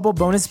non-withdrawable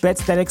bonus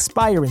bets that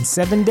expire in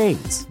 7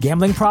 days.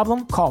 Gambling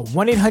problem? Call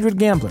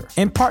 1-800-GAMBLER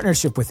in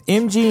partnership with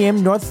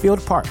MGM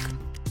Northfield Park.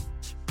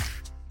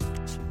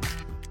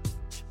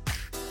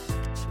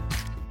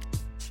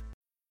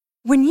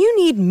 When you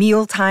need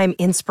mealtime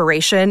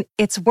inspiration,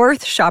 it's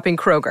worth shopping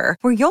Kroger,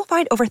 where you'll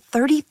find over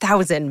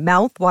 30,000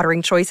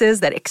 mouth-watering choices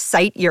that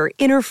excite your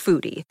inner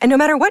foodie. And no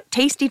matter what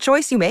tasty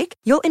choice you make,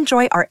 you'll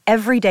enjoy our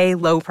everyday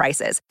low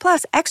prices,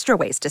 plus extra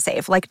ways to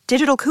save, like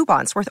digital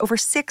coupons worth over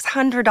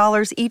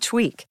 $600 each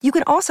week. You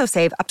can also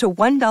save up to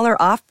 $1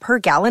 off per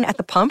gallon at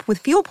the pump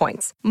with fuel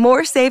points.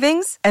 More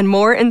savings and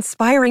more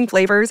inspiring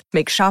flavors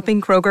make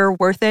shopping Kroger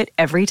worth it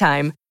every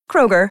time.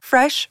 Kroger,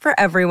 fresh for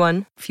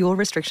everyone. Fuel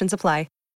restrictions apply.